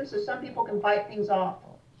system, so some people can fight things off.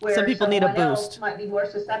 Where Some people need a someone else boost. might be more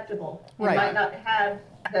susceptible and Right. might not have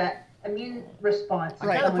the immune response. I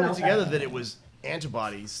Right. kind of someone put it else together has. that it was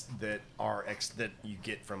antibodies that are that you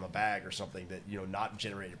get from a bag or something that not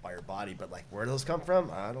generated by your body, but where do those come from?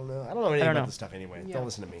 I don't know. I don't know anything I don't about know. this stuff anyway. Yeah. Don't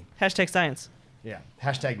listen to me. Hashtag science. Yeah.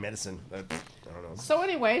 Hashtag medicine. I don't know. So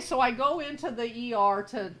anyway, I go into the ER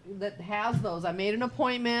that has those. I made an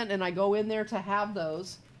appointment and I go in there to have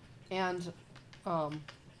those, and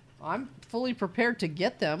I'm fully prepared to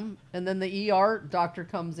get them. And then the ER doctor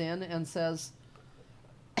comes in and says,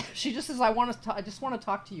 she just says, I just want to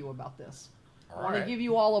talk to you about this. I want to Alright. give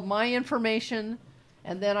you all of my information,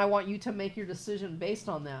 and then I want you to make your decision based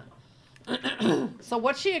on that. So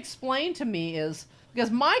what she explained to me is, because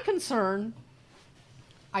my concern,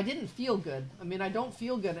 I didn't feel good. I mean, I don't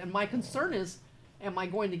feel good. And my concern is, am I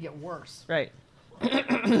going to get worse? Right.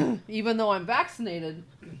 Even though I'm vaccinated,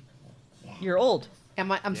 You're old. I'm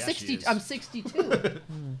Yeah, 60. she is. I'm 62.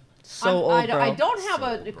 So old, I bro. don't have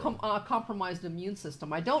So a compromised immune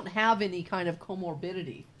system. I don't have any kind of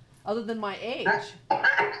comorbidity other than my age.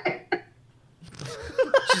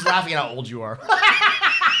 She's laughing at how old you are.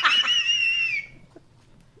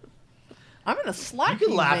 I'm gonna slap You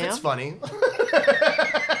can laugh. ma'am. It's funny.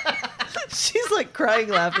 She's crying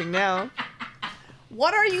laughing now.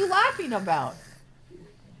 What are you laughing about?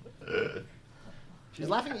 She's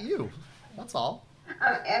laughing at you. That's all.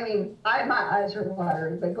 I mean, my eyes are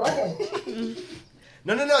watering, but go ahead.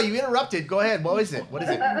 No. You interrupted. Go ahead. What is it? What is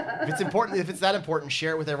it? If it's important, if it's that important,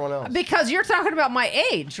 share it with everyone else. Because you're talking about my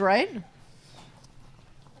age, right?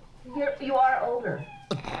 You are older.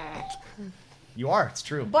 You are. It's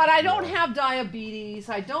true. But I don't have diabetes.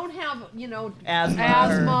 I don't have,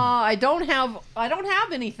 Asthma. I don't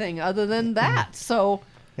have anything other than that. So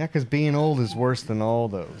Yeah, because being old is worse than all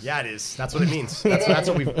those. Yeah, it is. That's what it means. That's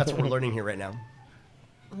what we're learning here right now.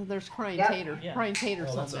 there's crying Yep. tater. Yeah. Crying tater's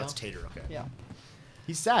Oh, on now. that's Tater. Okay. Yeah.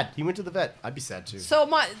 He's sad. He went to the vet. I'd be sad too. So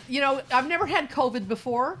I've never had COVID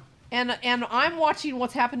before, and I'm watching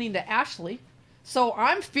what's happening to Ashley. So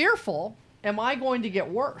I'm fearful. Am I going to get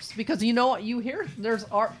worse? Because you hear there's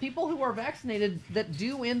people who are vaccinated that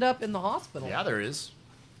do end up in the hospital. Yeah, there is.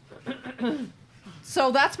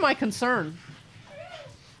 So that's my concern.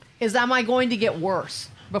 Is am I going to get worse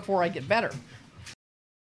before I get better?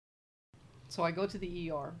 So I go to the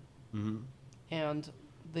ER, and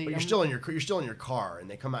But you're still in your car, and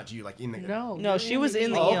they come out to you like in the. no. No, you're she in was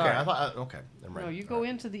in the Oh, ER. okay. I thought. Okay. Never mind. No, you go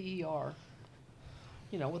into the ER.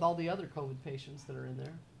 With all the other COVID patients that are in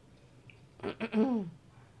there.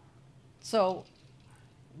 So,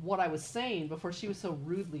 what I was saying before she was so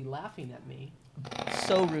rudely laughing at me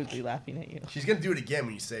So rudely laughing at you. She's gonna do it again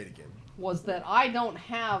when you say it again. was that I don't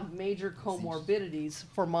have major comorbidities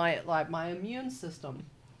for my immune system.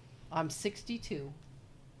 I'm 62.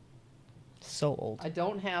 So old. I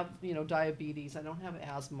don't have diabetes. I don't have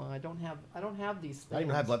asthma. I don't have these things. Not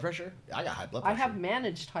even high blood pressure. I got high blood I pressure. have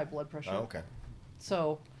managed high blood pressure. Oh, okay.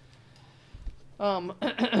 So,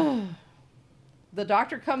 the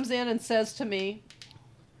doctor comes in and says to me,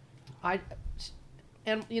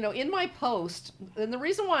 in my post, and the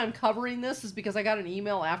reason why I'm covering this is because I got an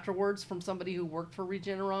email afterwards from somebody who worked for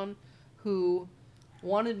Regeneron who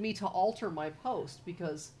wanted me to alter my post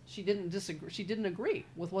because she didn't agree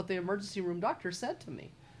with what the emergency room doctor said to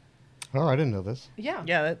me. Oh, I didn't know this. Yeah.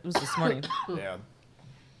 Yeah, that was this morning. Yeah.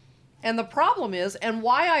 And the problem is, and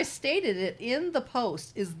why I stated it in the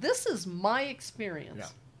post, is this is my experience. Yeah.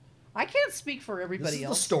 I can't speak for everybody This is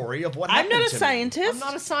else. the story of what I'm happened not a to me. scientist. I'm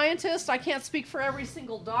not a scientist. I can't speak for every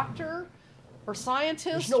single doctor or scientist.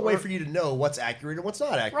 There's no way for you to know what's accurate and what's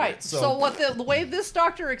not accurate. Right. So what the way this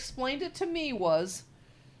doctor explained it to me was,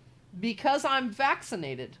 because I'm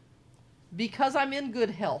vaccinated, because I'm in good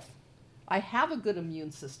health, I have a good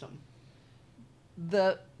immune system.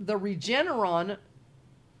 The Regeneron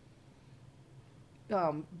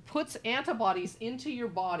puts antibodies into your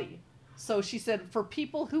body. So she said, for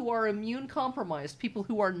people who are immune compromised, people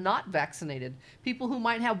who are not vaccinated, people who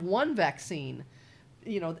might have one vaccine,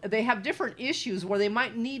 they have different issues where they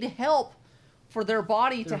might need help for their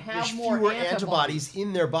body to have There's more fewer antibodies antibodies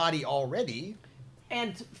in their body already.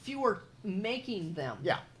 and fewer making them.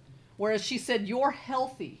 Yeah. Whereas she said, you're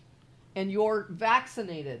healthy and you're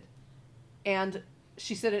vaccinated. And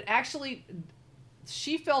she said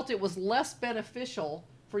she felt it was less beneficial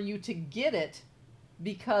for you to get it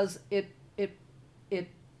because it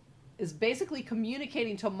is basically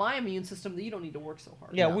communicating to my immune system that you don't need to work so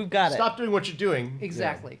hard. Yeah, we've got Stop doing what you're doing.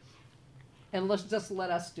 Exactly. And let's just let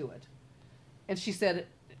us do it. And she said,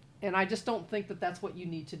 and I just don't think that that's what you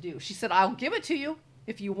need to do. She said, I'll give it to you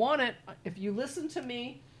if you want it, if you listen to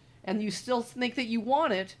me and you still think that you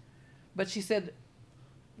want it. But she said,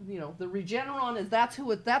 the Regeneron is that's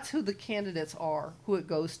who the candidates are, who it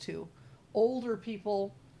goes to. Older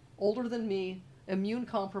people, older than me, immune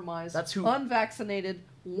compromised, That's who- unvaccinated,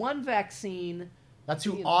 one vaccine. That's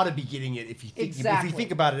who ought to be getting it if you think Exactly. if you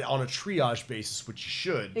think about it on a triage basis, which you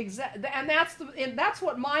should. Exactly, and that's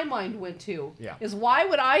what my mind went to. Yeah. Is why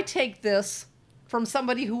would I take this from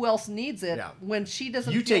somebody who else needs it Yeah. when she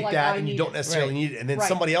doesn't? You feel take like that I and you need don't it? necessarily Right. need it, and then Right.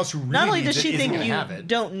 somebody else who really Not only needs does it she isn't think gonna you have it.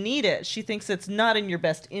 don't need it, she thinks it's not in your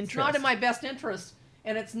best interest. It's not in my best interest,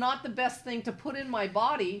 and it's not the best thing to put in my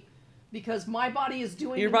body because my body is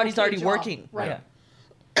doing. Your an body's okay already job. working. Right.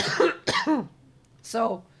 Yeah.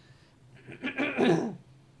 So,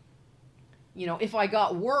 if I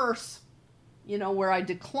got worse, where I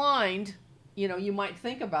declined, you might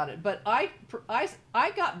think about it. But I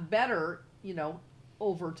got better,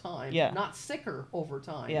 over time. Yeah. Not sicker over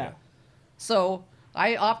time. Yeah. So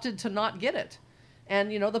I opted to not get it.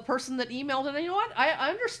 And, the person that emailed it, what? I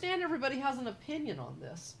understand everybody has an opinion on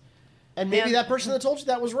this. And maybe And- that person that told you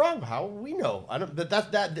that was wrong. How will we know? I don't. But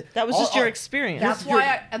That was just your experience. That's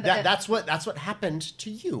why that's what happened to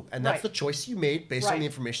you, and that's Right. the choice you made based on Right. the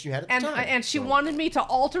information you had at the And time. and she So, wanted me to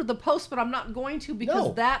alter the post, but I'm not going to because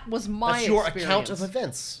No. that was my that's your experience. account of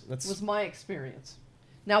events. That's Was my experience.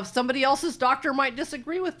 Now, somebody else's doctor might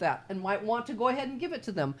disagree with that and might want to go ahead and give it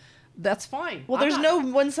to them. That's fine. Well, I'm there's not-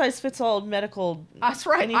 no one-size-fits-all medical. That's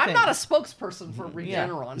right. I'm anything. not a spokesperson for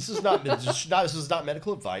Regeneron. this is not this is not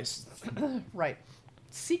medical advice. Right.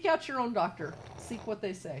 Seek out your own doctor. Seek what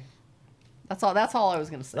they say. That's all I was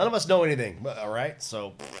gonna say. None of us know anything. All right,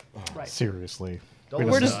 so Right. Seriously. don't We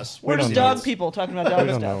listen don't to know. us. We're just dog people talking about We dog don't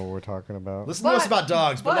stuff. know what we're talking about. Listen to us about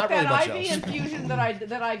dogs, but not really much that IV else. infusion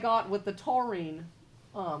that I got with the taurine,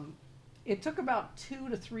 it took about 2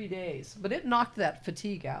 to 3 days, but it knocked that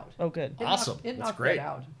fatigue out. Oh, good. It Awesome. Knocked, it That's knocked great. it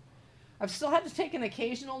out. I've still had to take an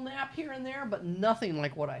occasional nap here and there, but nothing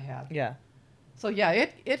like what I had. Yeah. So yeah,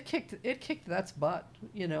 it kicked that's butt,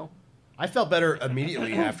 you know. I felt better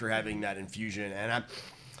immediately after having that infusion, and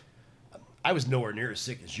I was nowhere near as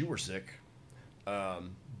sick as you were sick,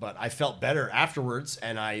 but I felt better afterwards,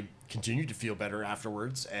 and I continued to feel better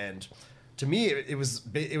afterwards. And to me, it was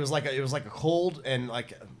like a cold, and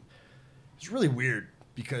like it's really weird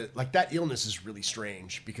because like that illness is really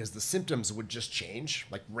strange because the symptoms would just change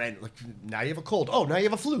like now you have a cold, oh now you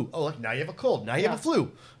have a flu, oh like now you have a cold, now you have a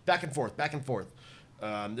flu, back and forth.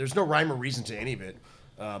 There's no rhyme or reason to any of it.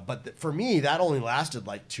 But for me, that only lasted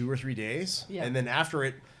like 2 or 3 days. Yeah. And then after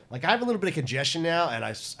it, like I have a little bit of congestion now, and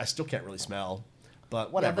I still can't really smell.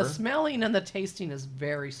 But whatever. Yeah, the smelling and the tasting is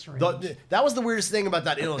very strange. That was the weirdest thing about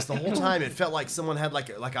that illness. The whole time, it felt like someone had like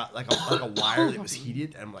a wire that was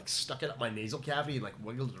heated and like stuck it up my nasal cavity and like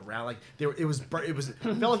wiggled it around. Like it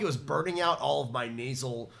felt like it was burning out all of my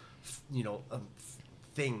nasal,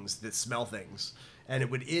 things that smell things, and it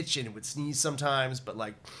would itch and it would sneeze sometimes. But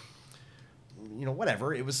like,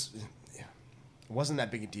 whatever. It wasn't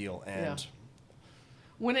that big a deal, and. Yeah.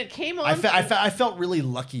 When it came on, I felt really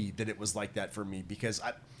lucky that it was like that for me because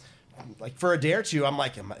like for a day or two, I'm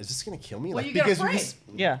like, is this gonna kill me? Well, like you get because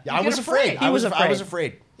afraid. Yeah. I was afraid. He was I was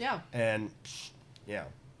afraid. afraid. Yeah. And yeah.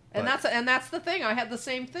 And But- that's the thing. I had the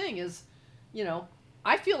same thing. Is,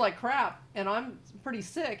 I feel like crap, and I'm pretty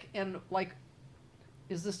sick, and like,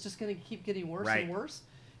 is this just going to keep getting worse Right. and worse?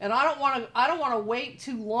 And I don't want to wait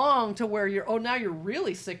too long to where now you're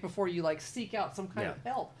really sick before you like seek out some kind of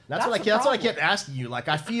help. That's what the I problem. kept asking you. Like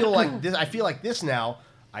I feel like this now.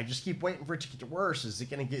 I just keep waiting for it to get worse. Is it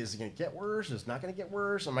gonna get worse? Is it not gonna get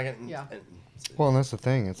worse? Am I gonna? Yeah. Well, and that's the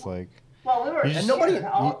thing. It's like Well, we were You just-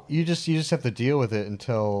 scared. you just have to deal with it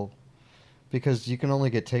because you can only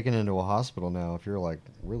get taken into a hospital now if you're like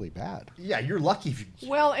really bad. Yeah, you're lucky if you.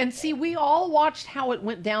 Well, and see, we all watched how it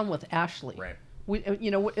went down with Ashley. Right. We,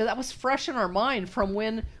 that was fresh in our mind from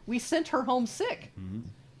when we sent her home sick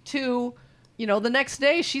to, the next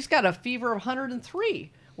day she's got a fever of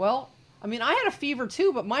 103. Well, I mean, I had a fever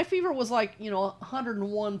too, but my fever was like,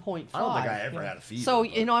 101.5. I don't think I ever had a fever. So,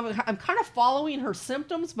 but- I'm kind of following her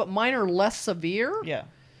symptoms, but mine are less severe. Yeah.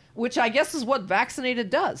 Which I guess is what vaccinated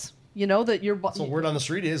does. That your So word on the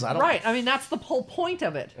street is I don't. right. I mean, that's the whole point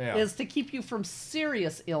of it, Yeah. is to keep you from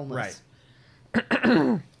serious illness.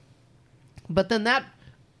 Right. But then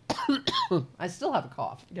I still have a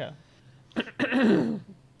cough, Yeah. and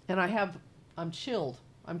I'm chilled,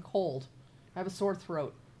 I'm cold, I have a sore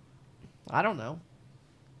throat. I don't know.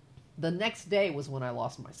 The next day was when I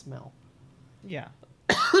lost my smell. Yeah.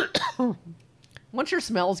 Once your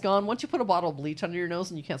smell's gone, once you put a bottle of bleach under your nose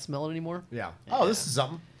and you can't smell it anymore, Yeah. Oh, this is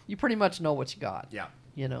something. you pretty much know what you got. Yeah.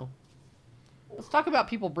 Let's talk about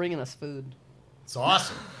people bringing us food. It's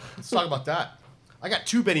awesome. Let's talk about that. I got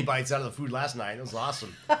 2 Benny bites out of the food last night. It was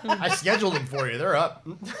awesome. I scheduled them for you. They're up.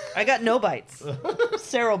 I got no bites.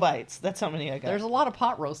 Zero bites. That's how many I got. There's a lot of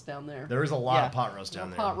pot roast down there. There is a lot Yeah. of pot roast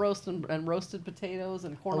down there. Pot roast and roasted potatoes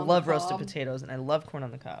and corn I on love the roasted cob. potatoes, and I love corn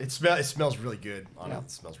on the cob. It smells really good. Yeah.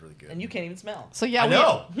 It smells really good. And you can't even smell. So yeah, I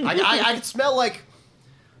know. I can smell like.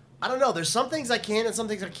 I don't know. There's some things I can and some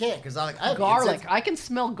things I can't because I have garlic. incense. I can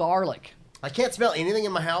smell garlic. I can't smell anything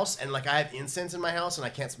in my house, and like I have incense in my house, and I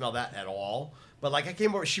can't smell that at all. But like I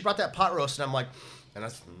came over, she brought that pot roast, and I'm like, and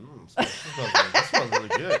it smells really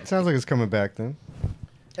good. Sounds like it's coming back then.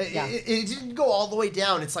 Yeah. It didn't go all the way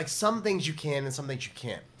down. It's like some things you can and some things you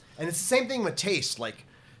can't. And it's the same thing with taste. Like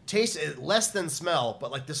taste is less than smell, but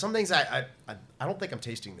like there's some things I don't think I'm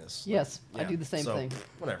tasting this. Yes, Like, I do the same so, thing.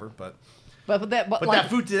 Whatever, but But like, that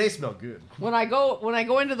food today smelled good. when I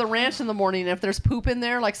go into the ranch in the morning, if there's poop in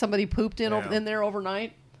there, like somebody pooped in Yeah. in there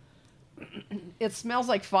overnight, it smells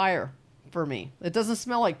like fire for me. It doesn't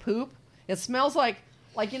smell like poop. It smells like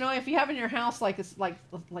if you have in your house like it's like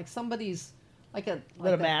somebody's like a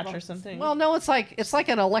match or something? Well, no, it's like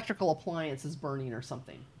an electrical appliance is burning or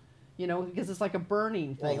something. Because it's like a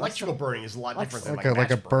burning thing. Well, electrical burning is a lot different than Like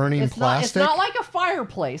a match burning It's plastic. not like a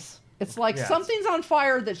fireplace. It's like Yeah, something's on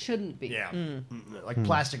fire that shouldn't be. Yeah, like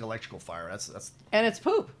plastic electrical fire. That's And it's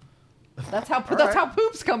poop. That's how right. how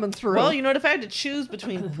poop's coming through. Well, what if I had to choose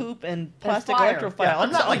between poop and plastic fire. electrofile? yeah.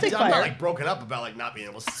 I'll take I'm fire. not like broken up about like not being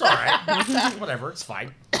able. It's all right. Whatever. It's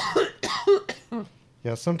fine.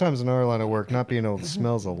 Yeah, sometimes in our line of work, not being able to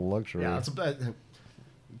smell is a luxury. Yeah,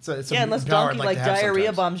 It's Yeah, unless mutant power I'd Donkey to have diarrhea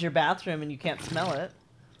sometimes. bombs your bathroom and you can't smell it.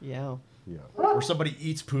 Yeah. Yeah. Or somebody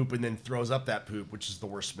eats poop and then throws up that poop, which is the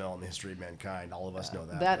worst smell in the history of mankind. All of us know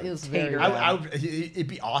that. That but is very it'd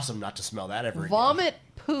be awesome not to smell that ever again. Vomit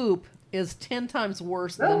poop is 10 times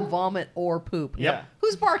worse than vomit or poop. Yep.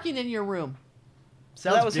 Who's barking in your room?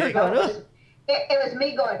 Sounds That was her big. going, "Ugh." It was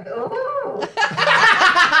me going, ooh.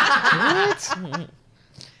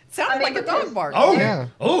 Sounded like a because- dog bark. Oh, Yeah.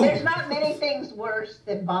 Oh, There's not many things worse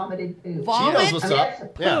than vomited poop. She knows Vomit what's I mean, up. that's-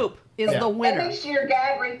 Yeah. poop is Yeah. the That winner. makes your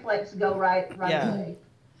gag reflex go right Yeah. away.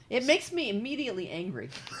 It makes me immediately angry.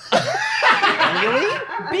 Really?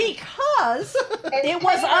 Because It's it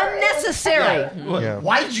was fair. unnecessary. Yeah.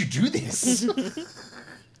 Why did you do this?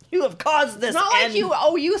 You have caused this. It's not like and you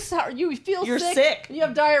feel You're sick, sick. you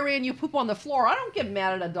have diarrhea and you poop on the floor. I don't get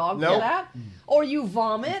mad at a dog for Nope. that. Or you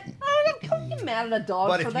vomit. I don't get mad at a dog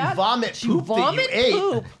But for if that. you vomit You poop that you vomit ate,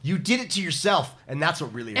 poop. you did it to yourself, and that's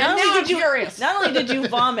what really And hurts. now I'm curious. Not only did you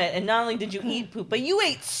vomit and not only did you eat poop, but you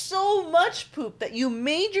ate so much poop that you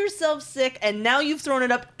made yourself sick and now you've thrown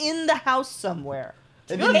it up in the house somewhere.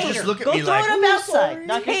 And then you Hater. just look at Go me throw like, it up "Ooh, outside. sorry."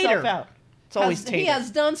 Knock Hater. yourself out. It's always He tater.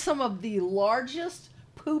 has done some of the largest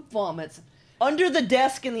poop vomits. Under the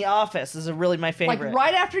desk in the office is really my favorite. Like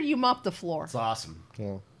right after you mop the floor. It's awesome.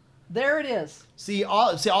 Yeah. There it is. See,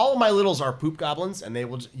 all of my littles are poop goblins, and they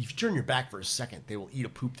will. If you turn your back for a second, they will eat a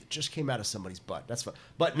poop that just came out of somebody's butt. That's fun.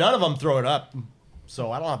 But none of them throw it up,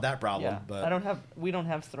 so I don't have that problem. Yeah, But we don't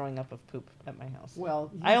have throwing up of poop at my house.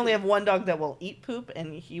 Well, I only have one dog that will eat poop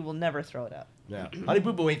and he will never throw it up. yeah, Honey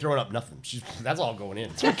Boo Boo ain't throwing up nothing. That's all going in.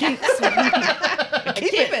 keep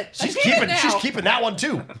it. She's Keep it keeping. now. She's keeping that one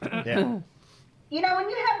too. Yeah. You know, when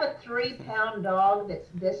you have a 3-pound dog that's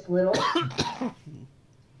this little,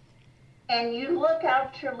 and you look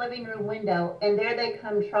out your living room window, and there they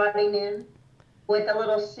come trotting in with a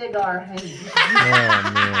little cigar hanging.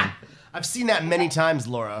 Oh man. I've seen that many times,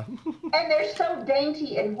 Laura. And they're so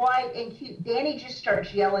dainty and white and cute. Danny just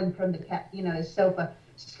starts yelling from the his sofa,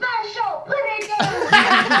 "Special, put it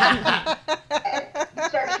down!" And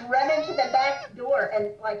starts running to the back door, and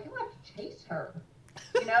like he'll have to chase her.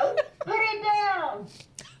 Put it down.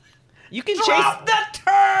 You can Drop chase the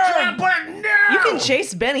turd. You can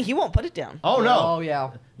chase Benny. He won't put it down. Oh no. Oh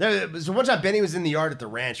yeah. So one time Benny was in the yard at the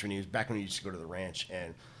ranch when we used to go to the ranch,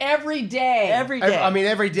 and Every day. Every day.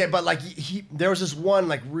 every day, but like there was this one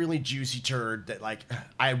like really juicy turd that like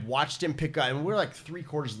I watched him pick up, and we were like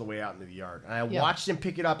 3/4 of the way out into the yard, and I watched him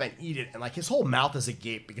pick it up and eat it, and like his whole mouth is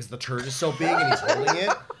agape because the turd is so big and he's holding it,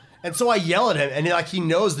 and so I yell at him, and he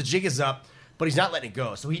knows the jig is up, but he's not letting it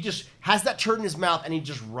go, so he just has that turd in his mouth and he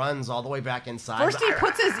just runs all the way back inside. First he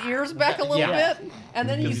puts his ears back a little Yeah. bit, and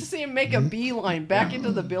then you see him make a beeline back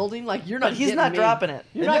into the building like you're not But he's getting not me. dropping it.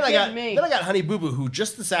 You're And not then getting me. Then I got Honey Boo Boo, who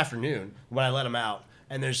just this afternoon when I let him out,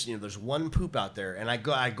 and there's one poop out there, and I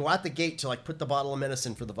go out the gate to like put the bottle of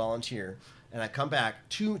medicine for the volunteer, and I come back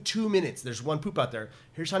 2 minutes. There's one poop out there.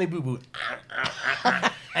 Here's Honey Boo Boo,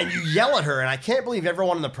 and you yell at her, and I can't believe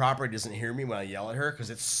everyone on the property doesn't hear me when I yell at her because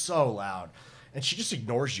it's so loud, and she just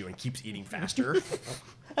ignores you and keeps eating faster.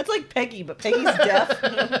 That's like Peggy, but Peggy's deaf.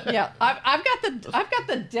 Yeah, I've got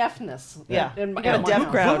the deafness. Yeah, in my, you got a in my deaf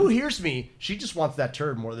house. crowd. Boo Boo hears me. She just wants that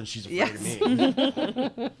turd more than she's afraid of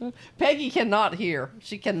me. Peggy cannot hear.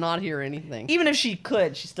 She cannot hear anything. Even if she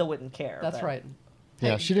could, she still wouldn't care. That's but- right.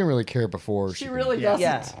 Yeah, she didn't really care before. She really Yeah. doesn't.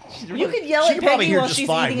 Yeah. She's You really- could yell She at could probably Peggy hear while just she's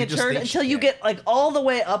fine. eating We a just turd think she until you can. get like all the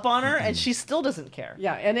way up on her and she still doesn't care.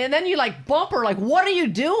 Yeah, and then you like bump her, like, what are you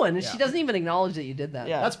doing? And Yeah. she doesn't even acknowledge that you did that.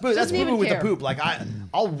 Yeah. That's Boo. She That's doesn't Boo Boo even with the care. poop. Like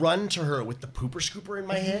I'll run to her with the pooper scooper in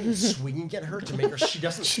my hand and swing and get her to make her. She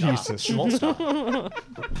doesn't stop. Jesus. She won't stop.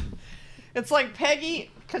 It's like Peggy,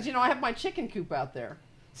 because I have my chicken coop out there.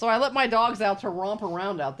 So I let my dogs out to romp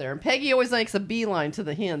around out there. And Peggy always makes a beeline to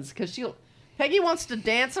the hens because Peggy wants to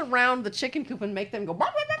dance around the chicken coop and make them go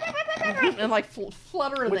and like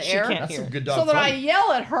flutter in Which the she air. can't That's hear. some good dog So that I fun.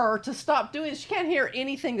 yell at her to stop doing it. She can't hear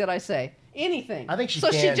anything that I say. Anything. I think she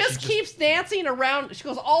so can. she just She keeps dancing around. She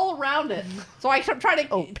goes all around it. So I try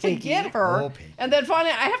to Peggy. get her. Oh, Peggy. And then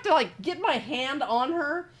finally I have to like get my hand on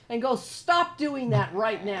her and go, stop doing that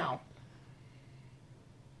right now.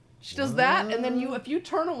 She does that, and then if you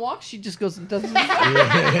turn and walk, she just goes and does it. So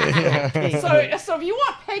if you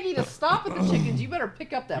want Peggy to stop at the chickens, you better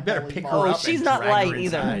pick up that. You better bowling pick her ball. Oh, up she's and not drag her light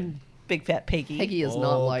either. inside. Big fat Peggy. Peggy is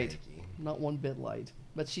not Oh, light, Peggy. not one bit light,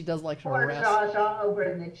 but she does like to Poor harass. Zsa Zsa over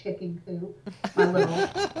in the chicken coop. My little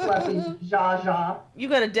fluffy Zsa Zsa. You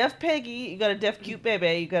got a deaf Peggy, you got a deaf cute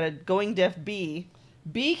baby, you got a going deaf bee.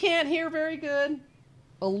 B can't hear very good.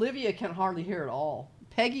 Olivia can hardly hear at all.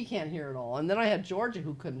 Peggy can't hear at all, and then I had Georgia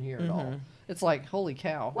who couldn't hear at all. It's like, holy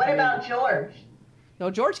cow. What about George? No,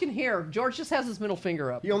 George can hear. George just has his middle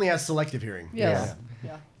finger up. He only has selective hearing. Yes.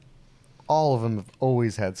 Yeah. All of them have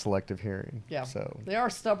always had selective hearing. Yeah. So They are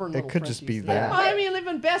stubborn little it could just be Frenchies. that. I mean,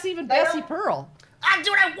 even Bessie Pearl. I do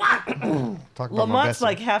what I want. Talk about my Lamont's Bessie.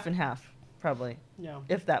 like half and half, probably, Yeah.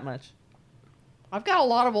 if that much. I've got a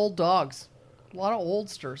lot of old dogs. A lot of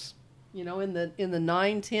oldsters. You know, in the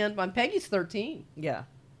 9, 10. Peggy's 13. Yeah.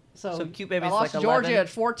 So Cute Baby's I lost like Georgia 11. at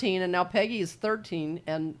 14, and now Peggy is 13,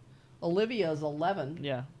 and Olivia is 11.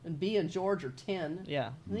 Yeah. And B and George are 10. Yeah.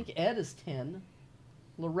 I think Ed is 10.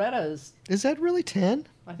 Loretta is, Is that really 10?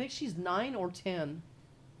 I think she's 9 or 10.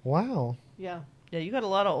 Wow. Yeah. Yeah, you got a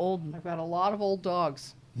lot of old. I've got a lot of old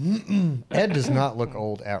dogs. Ed does not look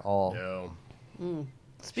old at all. No.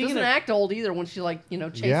 She Speaking doesn't of act old either when she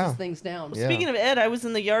chases Yeah. things down. Yeah. Speaking of Ed, I was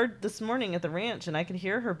in the yard this morning at the ranch, and I could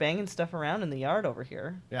hear her banging stuff around in the yard over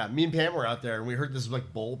here. Yeah, me and Pam were out there, and we heard this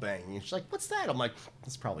like bull banging. And she's like, "What's that?" I'm like,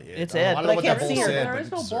 "That's probably it." It's I don't Ed, know but I what can't that see bull her. said, There but is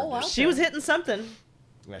it no deserved bull it. out She was hitting something.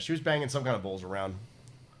 Yeah, she was banging some kind of bulls around.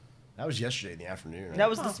 That was yesterday in the afternoon. That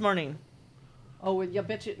was this morning. Oh, well, yeah,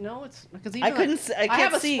 bet you. No, it's because I couldn't s- I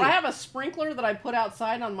can't see. I have a sprinkler that I put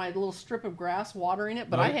outside on my little strip of grass, watering it,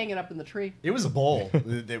 but I Right. hang it up in the tree It was a bull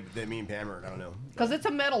that me and Pam heard. I don't know. because it's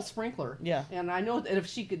a metal sprinkler. Yeah. And I know that if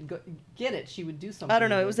she could get it, she would do something. I don't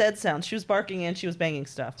know. with It was Ed's sound. She was barking and she was banging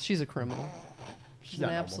stuff. She's a criminal. She's an not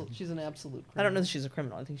normal. absolute. She's an absolute. Criminal. I don't know that she's a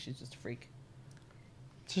criminal. I think she's just a freak.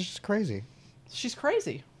 It's just crazy. She's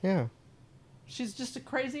crazy. Yeah. She's just as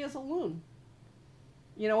crazy as a loon.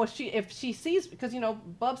 You know, if she sees, because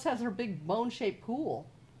Bubs has her big bone-shaped pool,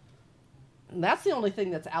 and that's the only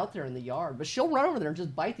thing that's out there in the yard. But she'll run over there and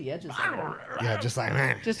just bite the edges. Of it. Yeah, just like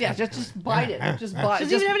that. Just bite it. Just bite. She doesn't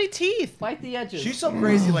Just even have any teeth. bite the edges. She's so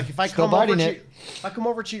crazy. Like if I Still come over biting to, it. if I come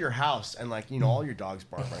over to your house and all your dogs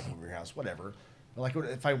bark when I come over your house, whatever. Like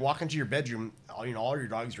if I walk into your bedroom, all your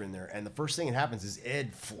dogs are in there, and the first thing that happens is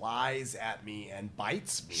Ed flies at me and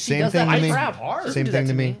bites me. Same does thing that to to me. Trav. Hard. Same do that thing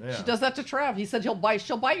to to me. me. Yeah. She does that to Trav. He said she'll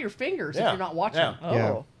bite your fingers if Yeah. you're not watching. Yeah. Oh.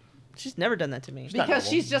 Yeah. She's never done that to me. not Because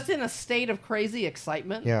normal. she's just in a state of crazy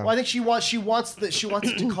excitement. Yeah. Well, I think she wants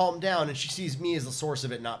it to calm down, and she sees me as the source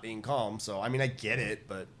of it not being calm. So I mean, I get it,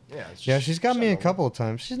 but yeah. Yeah, she's got me a not couple of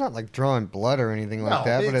times. She's not like drawing blood or anything normal. like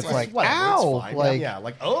that, but it's like, whatever, ow! it's fine. Like, yeah,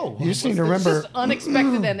 like oh. you just need what's to this? It's remember. just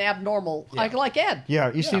unexpected and abnormal, Yeah. like Ed. Yeah,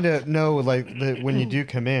 you just Yeah. need to know, like, that when you do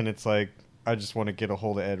come in, it's like, I just want to get a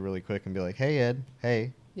hold of Ed really quick and be like, hey, Ed,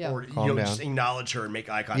 hey. Yeah. Or Calm down. just acknowledge her and make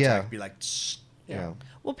eye contact. Yeah. Be like, "Shh." Yeah.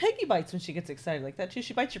 Well, Peggy bites when she gets excited like that too.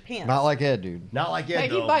 She bites your pants. Not like Ed, dude. Not like Ed,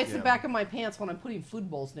 Peggy though. bites Yeah. the back of my pants when I'm putting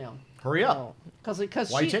food bowls down. Hurry up. Oh.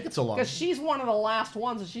 Because Why you taking so long? Because she's one of the last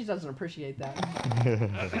ones, and she doesn't appreciate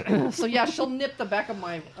that. So yeah, she'll nip the back of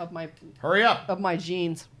Hurry up. my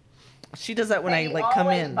jeans. She does that when I Peggy come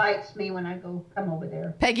always in. bites me when I come over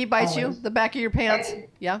there. Peggy bites you Always. the back of your pants. Peggy.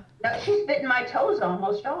 Yeah. No, she's bitten my toes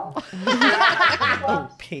almost off. Oh,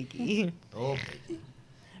 Peggy. Oh,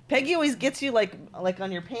 Peggy always gets you like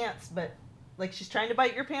on your pants, but like she's trying to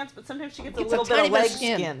bite your pants, but sometimes she gets a It's little bit tiny of leg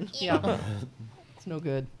skin. Yeah. It's no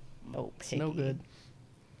good. Oh, It's Peggy. no good.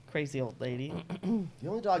 Crazy old lady. the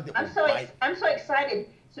only dog that I'm will so bite. I'm so excited.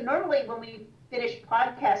 So normally when we finish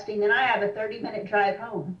podcasting, then I have a 30-minute drive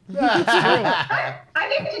home.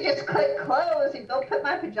 I get to just click close and go put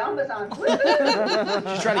my pajamas on.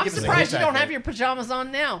 She's trying to I'm give us a surprised you hint, don't I have think. your pajamas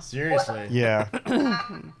on now. Seriously. Yeah.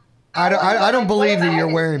 I don't believe that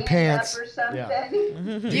you're wearing pants. Or something. Yeah.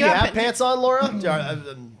 Do Do you have pants on, Laura?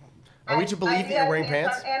 Are we to believe I that do you're have wearing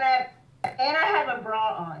pants? on, and I have a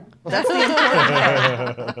bra on. That's the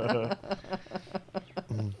important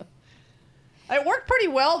part. It worked pretty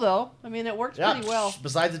well, though. I mean, it worked Yeah. pretty well.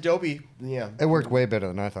 Besides Adobe, yeah. It worked way better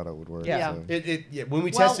than I thought it would work. Yeah. so. Yeah. When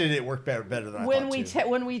we Well, tested it, it worked better than I When thought we too.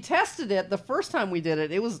 when we tested it the first time we did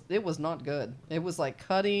it, it was not good. It was like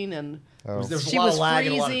cutting and Oh. There's she a lot was of lag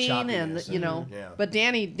and a lot of freezing and choppiness. Yeah. But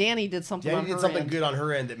Danny did something Danny on her did something end. good on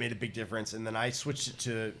her end that made a big difference, and then I switched it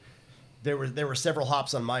to. There were several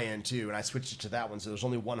hops on my end too, and I switched it to that one. So there's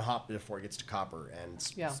only one hop before it gets to copper, and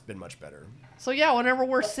it's been much better. So yeah, whenever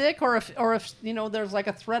we're sick or if there's like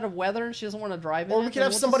a threat of weather and she doesn't want to drive in, Or it, we could then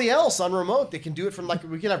have we'll somebody just- else on remote that can do it from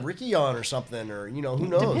we could have Ricky on or something, or who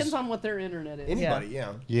knows? Depends on what their internet is. Anybody,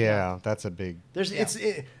 yeah. Yeah, that's a big. There's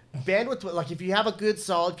bandwidth. Like if you have a good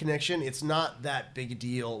solid connection, it's not that big a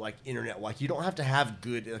deal. Like internet, like you don't have to have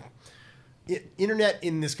good. Internet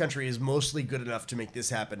in this country is mostly good enough to make this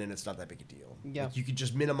happen, and it's not that big a deal. Yeah. Like you could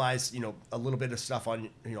just minimize, a little bit of stuff on,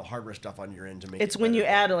 hardware stuff on your end to make. It's it when you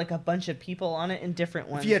better. add like a bunch of people on it in different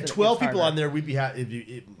ones. If you had that it 12 gets people harder. on there, we'd be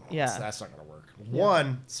happy. Yeah. That's not gonna work.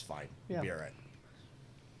 One, it's fine. Yeah. We'll be all right.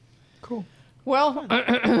 Cool. Well,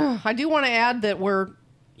 I do want to add that we're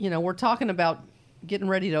talking about getting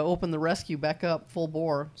ready to open the rescue back up full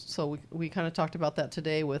bore. So we kind of talked about that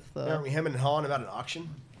today with Aren't we hemming and hawing about an auction?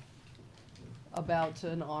 about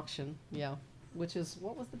an auction. Yeah, which is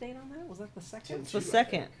what was the date on that? Was that the second? It's the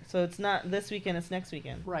second. So it's not this weekend. It's next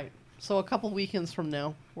weekend. Right. So a couple weekends from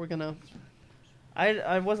now, we're gonna.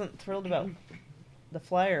 I wasn't thrilled about the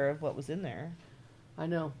flyer of what was in there. I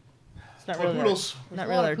know. It's not For really poodles. not A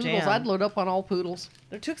really lot our of poodles. jam. I'd load up on all poodles.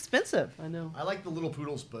 They're too expensive. I know. I like the little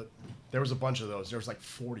poodles, but there was a bunch of those. There was like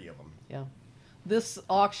 40 of them. Yeah. This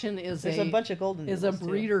auction is There's a bunch of golden is a doodles, too.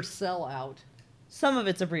 breeder sellout. Some of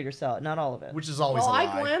it's a breeder sell, not all of it. Which is always Well, a lie.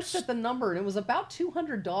 I glanced at the number, and it was about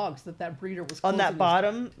 200 dogs that breeder was On closing that his-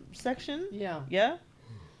 bottom section? Yeah. Yeah?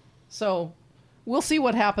 So, we'll see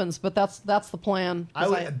what happens, but that's the plan.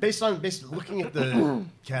 'Cause Based on looking at the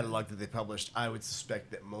catalog that they published, I would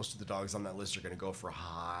suspect that most of the dogs on that list are going to go for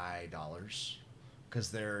high dollars because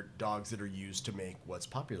they're dogs that are used to make what's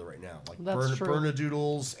popular right now, like That's true.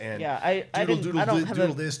 Bernedoodles and Yeah, I doodle don't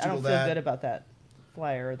doodle this, I don't doodle feel that. good about that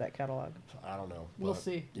flyer or that catalog. I don't know. We'll but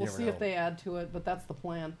see. you We'll never see know. if they add to it, but that's the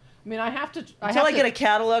plan. I mean, I have to. Until I get a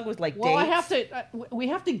catalog with like Well, dates. I have to. We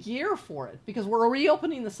have to gear for it because we're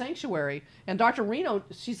reopening the sanctuary. And Dr. Reno,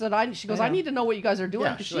 she said, she goes, Yeah. I need to know what you guys are doing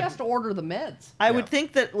Yeah, because she's she like- has to order the meds. I would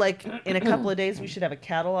think that like in a couple of days we should have a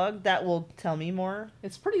catalog that will tell me more.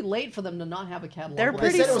 It's pretty late for them to not have a catalog. They're Well, they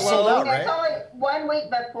pretty said it was slow. sold out, That's right? only 1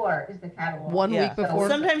 week before is the catalog. One Yeah. week before.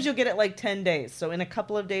 Sometimes you'll get it like 10 days. So in a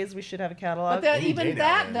couple of days we should have a catalog. But that, Any day even now,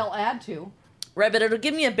 that man. they'll add to. Right, but it'll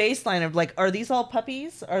give me a baseline of like, are these all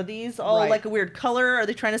puppies? Are these all Right. like a weird color? Are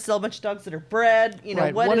they trying to sell a bunch of dogs that are bred? You know,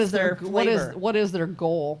 Right. what is their flavor? what is their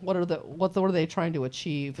goal? What are they trying to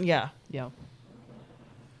achieve? Yeah. Yeah.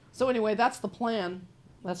 So anyway, that's the plan.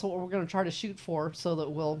 That's what we're going to try to shoot for, so that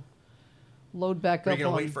we'll load back Are up you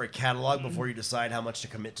going on. to wait for a catalog before you decide how much to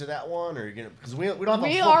commit to that one, or are you going to? Because we don't have a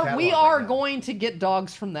we full are catalog are right now. going to get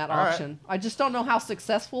dogs from that All right. auction. I just don't know how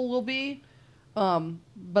successful we'll be.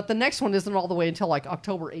 But the next one isn't all the way until like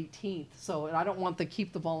October 18th, so I don't want to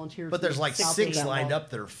keep the volunteers. But there's like out 6 there that lined long. up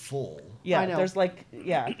that are full. Yeah. I know. There's like,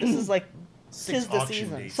 this is like, 6 tis the auction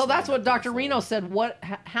season. dates So that's lined what up that are Dr. Reno full. said.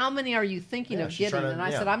 How many are you thinking Yeah, of she's getting? trying to- And I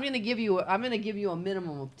yeah. said, I'm going to give you a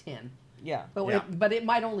minimum of 10. Yeah. But Yeah. but it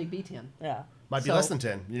might only be 10. Yeah. Might be So- less than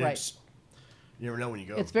 10. You, right. just, you never know when you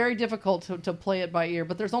go. It's very difficult to play it by ear,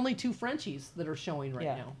 but there's only 2 Frenchies that are showing right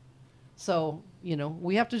Yeah. now. So,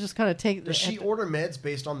 we have to just kind of take... Does she order meds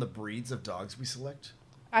based on the breeds of dogs we select?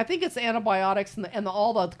 I think it's antibiotics and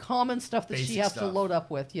all the common stuff that she Basic has stuff. to load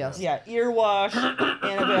up with, yes. Yeah. Ear wash,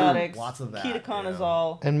 antibiotics, Lots of that,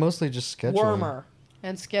 ketoconazole, And mostly just scheduling. wormer.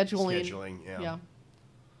 And scheduling. Scheduling, yeah. Yeah.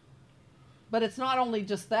 But it's not only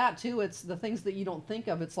just that, too. It's the things that you don't think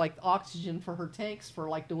of. It's like oxygen for her tanks for,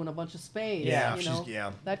 like, doing a bunch of spades. Yeah, you she's- know,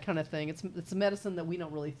 yeah. That kind of thing. It's a medicine that we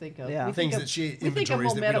don't really think of. Yeah. We think Things of- that she we think of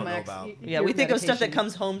inventories that we don't know Omedamax, about. Yeah, ear we think of stuff that medication.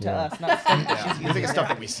 comes home to Yeah. us, not stuff that Yeah, she's you think of stuff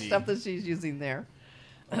that we see. Stuff that she's using there.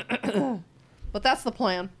 But that's the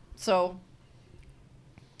plan. So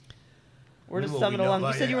We're just When will summing we know? along. You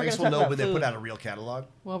Well, said you were I going guess to we'll talk know about when they food. put out a real catalog.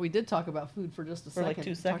 Well, we did talk about food for just a For second. like 2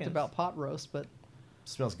 Talked seconds. about pot roast, but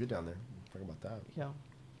Smells good down there. Talk about that. yeah.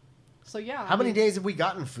 So yeah. How many days have we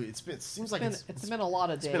gotten food? It seems like It's been a lot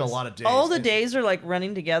of days. it's been a lot of days. All the And days are like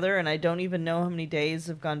running together, and I don't even know how many days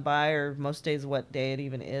have gone by, or most days what day it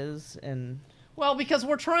even is. And Well, because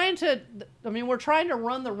we're trying to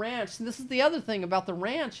run the ranch. And this is the other thing about the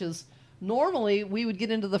ranch is normally we would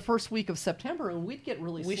get into the first week of September and we'd get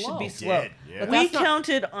really we slow. should be slow. did, yeah. But We that's not-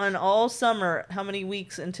 counted on all summer how many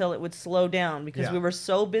weeks until it would slow down because Yeah. we were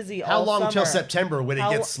so busy How all long summer. until September when it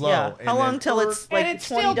How- gets slow? Yeah. and How long then- till it's like and it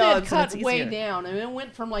 20 still dogs did and cut it's way easier. down. I mean, it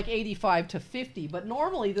went from like 85 to 50, but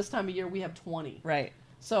normally this time of year we have 20. Right.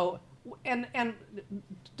 So, and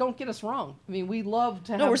don't get us wrong. I mean, we love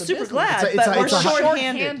to have No, we're the super business. glad, It's a- but it's a- we're it's a high-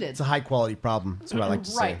 short-handed. It's a high quality problem. That's what I like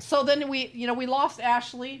to say. Right. So then we lost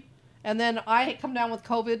Ashley, and then I come down with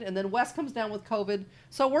COVID, and then Wes comes down with COVID.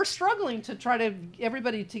 So we're struggling to try to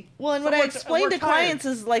everybody to. Well, and so what I we're- explain we're to tired. clients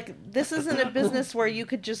is like this isn't a business where you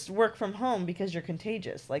could just work from home because you're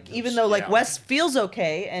contagious. Like even though like Yeah. Wes feels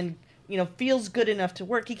okay and feels good enough to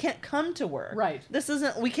work, he can't come to work. Right. This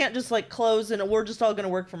isn't. We can't just like close and we're just all going to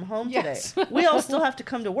work from home Yes. today. We all still have to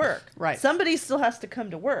come to work. Right. Somebody still has to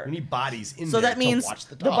come to work. We need bodies in So there that means to watch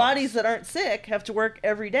the the dogs. bodies that aren't sick have to work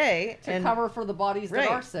every day to and cover for the bodies Right.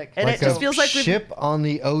 that are sick. And Like it just a feels like we've ship on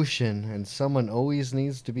the ocean, and someone always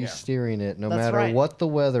needs to be Yeah. steering it, no That's matter right. what the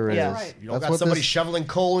weather is. Yeah. Right. You don't got somebody shoveling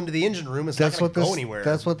coal into the engine room. It's not That's going what to go this. anywhere.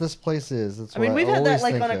 That's what this place is. That's I mean, what we've had that always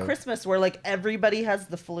like think on a of. Christmas where like everybody has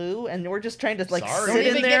the flu, and we're just trying to like Sorry. Don't sit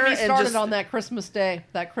even in there get me and started just. on that Christmas day.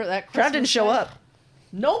 That Christmas Trav didn't show day. up.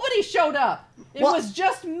 Nobody showed up. It Well, was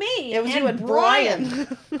just me. It was and you and Brian.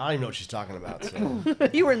 I don't even know what she's talking about. So.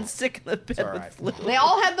 You were sick in the bed all with right. flu. They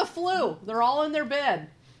all had the flu. They're all in their bed.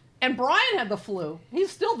 And Brian had the flu.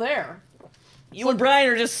 He's still there. You and Brian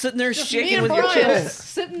are just sitting there Just me shaking and with your Brian chest.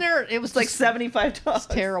 sitting there. It was It's like just 75 dogs.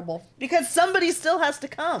 terrible. Because somebody still has to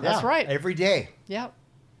come. That's Yeah, right. Every day. Yeah.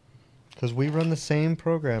 Because we run the same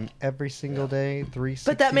program every single day, 365.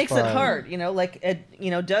 But that makes it hard,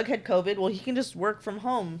 Doug had COVID. Well, he can just work from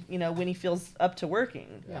home, when he feels up to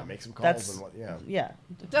working. Yeah, make some calls That's- and what. Yeah. Yeah,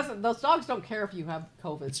 It doesn't. Those dogs don't care if you have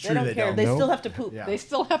COVID. It's they true. don't They care. don't. They Nope. still have to poop. Yeah. They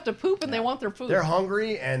still have to poop and they want their food. They're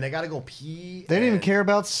hungry and they got to go pee. They didn't even and- care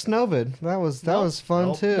about Snowvid. That was fun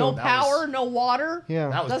Nope. too. no That power, was- no water. Yeah.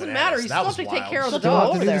 That was Doesn't bananas. matter. You That still was have to take wild. care of the Still Still have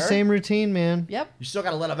dog. to do the there. same routine, man. Yep. You still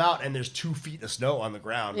got to let them out, and there's 2 feet of snow on the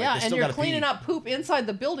ground. Like, Yeah, they and still you're gotta cleaning pee. up poop inside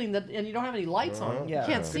the building and you don't have any lights on. Yeah. You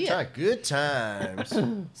can't Good see time. it. Good times.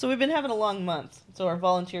 So we've been having a long month. So our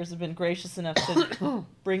volunteers have been gracious enough to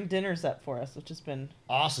bring dinners up for us, which has been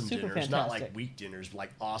Awesome Super dinners, not fantastic. like week dinners, but like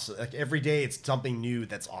awesome. Like every day, it's something new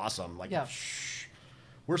that's awesome. Like, Yeah.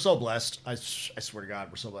 we're so blessed. I swear to God,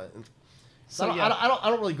 we're so blessed. So, So yeah. I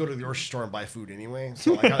don't really go to the grocery store and buy food anyway.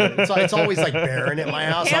 So like, it's always like barren at my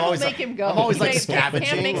house. Cam I'm will always make like, him go. I'm always like Cam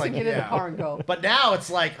scavenging. makes like, him get in the yeah. car and go. But now it's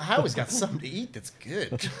like I always got something to eat that's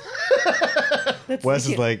good, Wes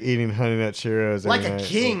is like eating Honey Nut Cheerios. like every a night.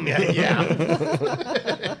 king. Yeah,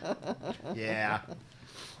 yeah,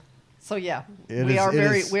 So yeah, It we is- are it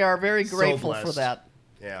very is grateful for blessed. that.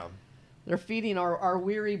 yeah. They're feeding our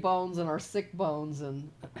weary bones and our sick bones, and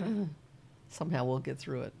somehow we'll get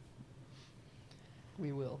through it.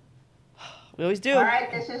 We will. we always do. All right,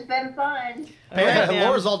 this has been fun. right, ma'am.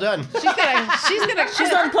 Laura's all done. She's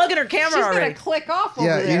unplugging her camera She's already. gonna click off over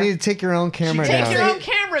Yeah, there. you need to take your own camera takes down. Take your it- own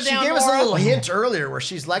camera She down, gave us a Laura. little hint earlier where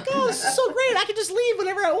she's like, "Oh, this is so great! I can just leave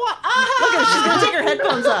whenever I want." Look at her. She's gonna take her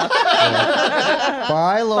headphones off.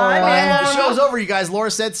 Bye, Laura. Bye, ma'am. The show's over, you guys. Laura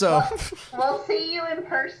said so. We'll see you in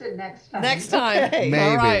person next time. Next time. Okay. Maybe.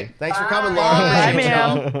 All right. Thanks for coming, Bye. Laura. Bye, Appreciate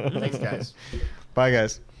ma'am. y'all. Thanks, guys. Bye,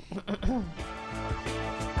 guys.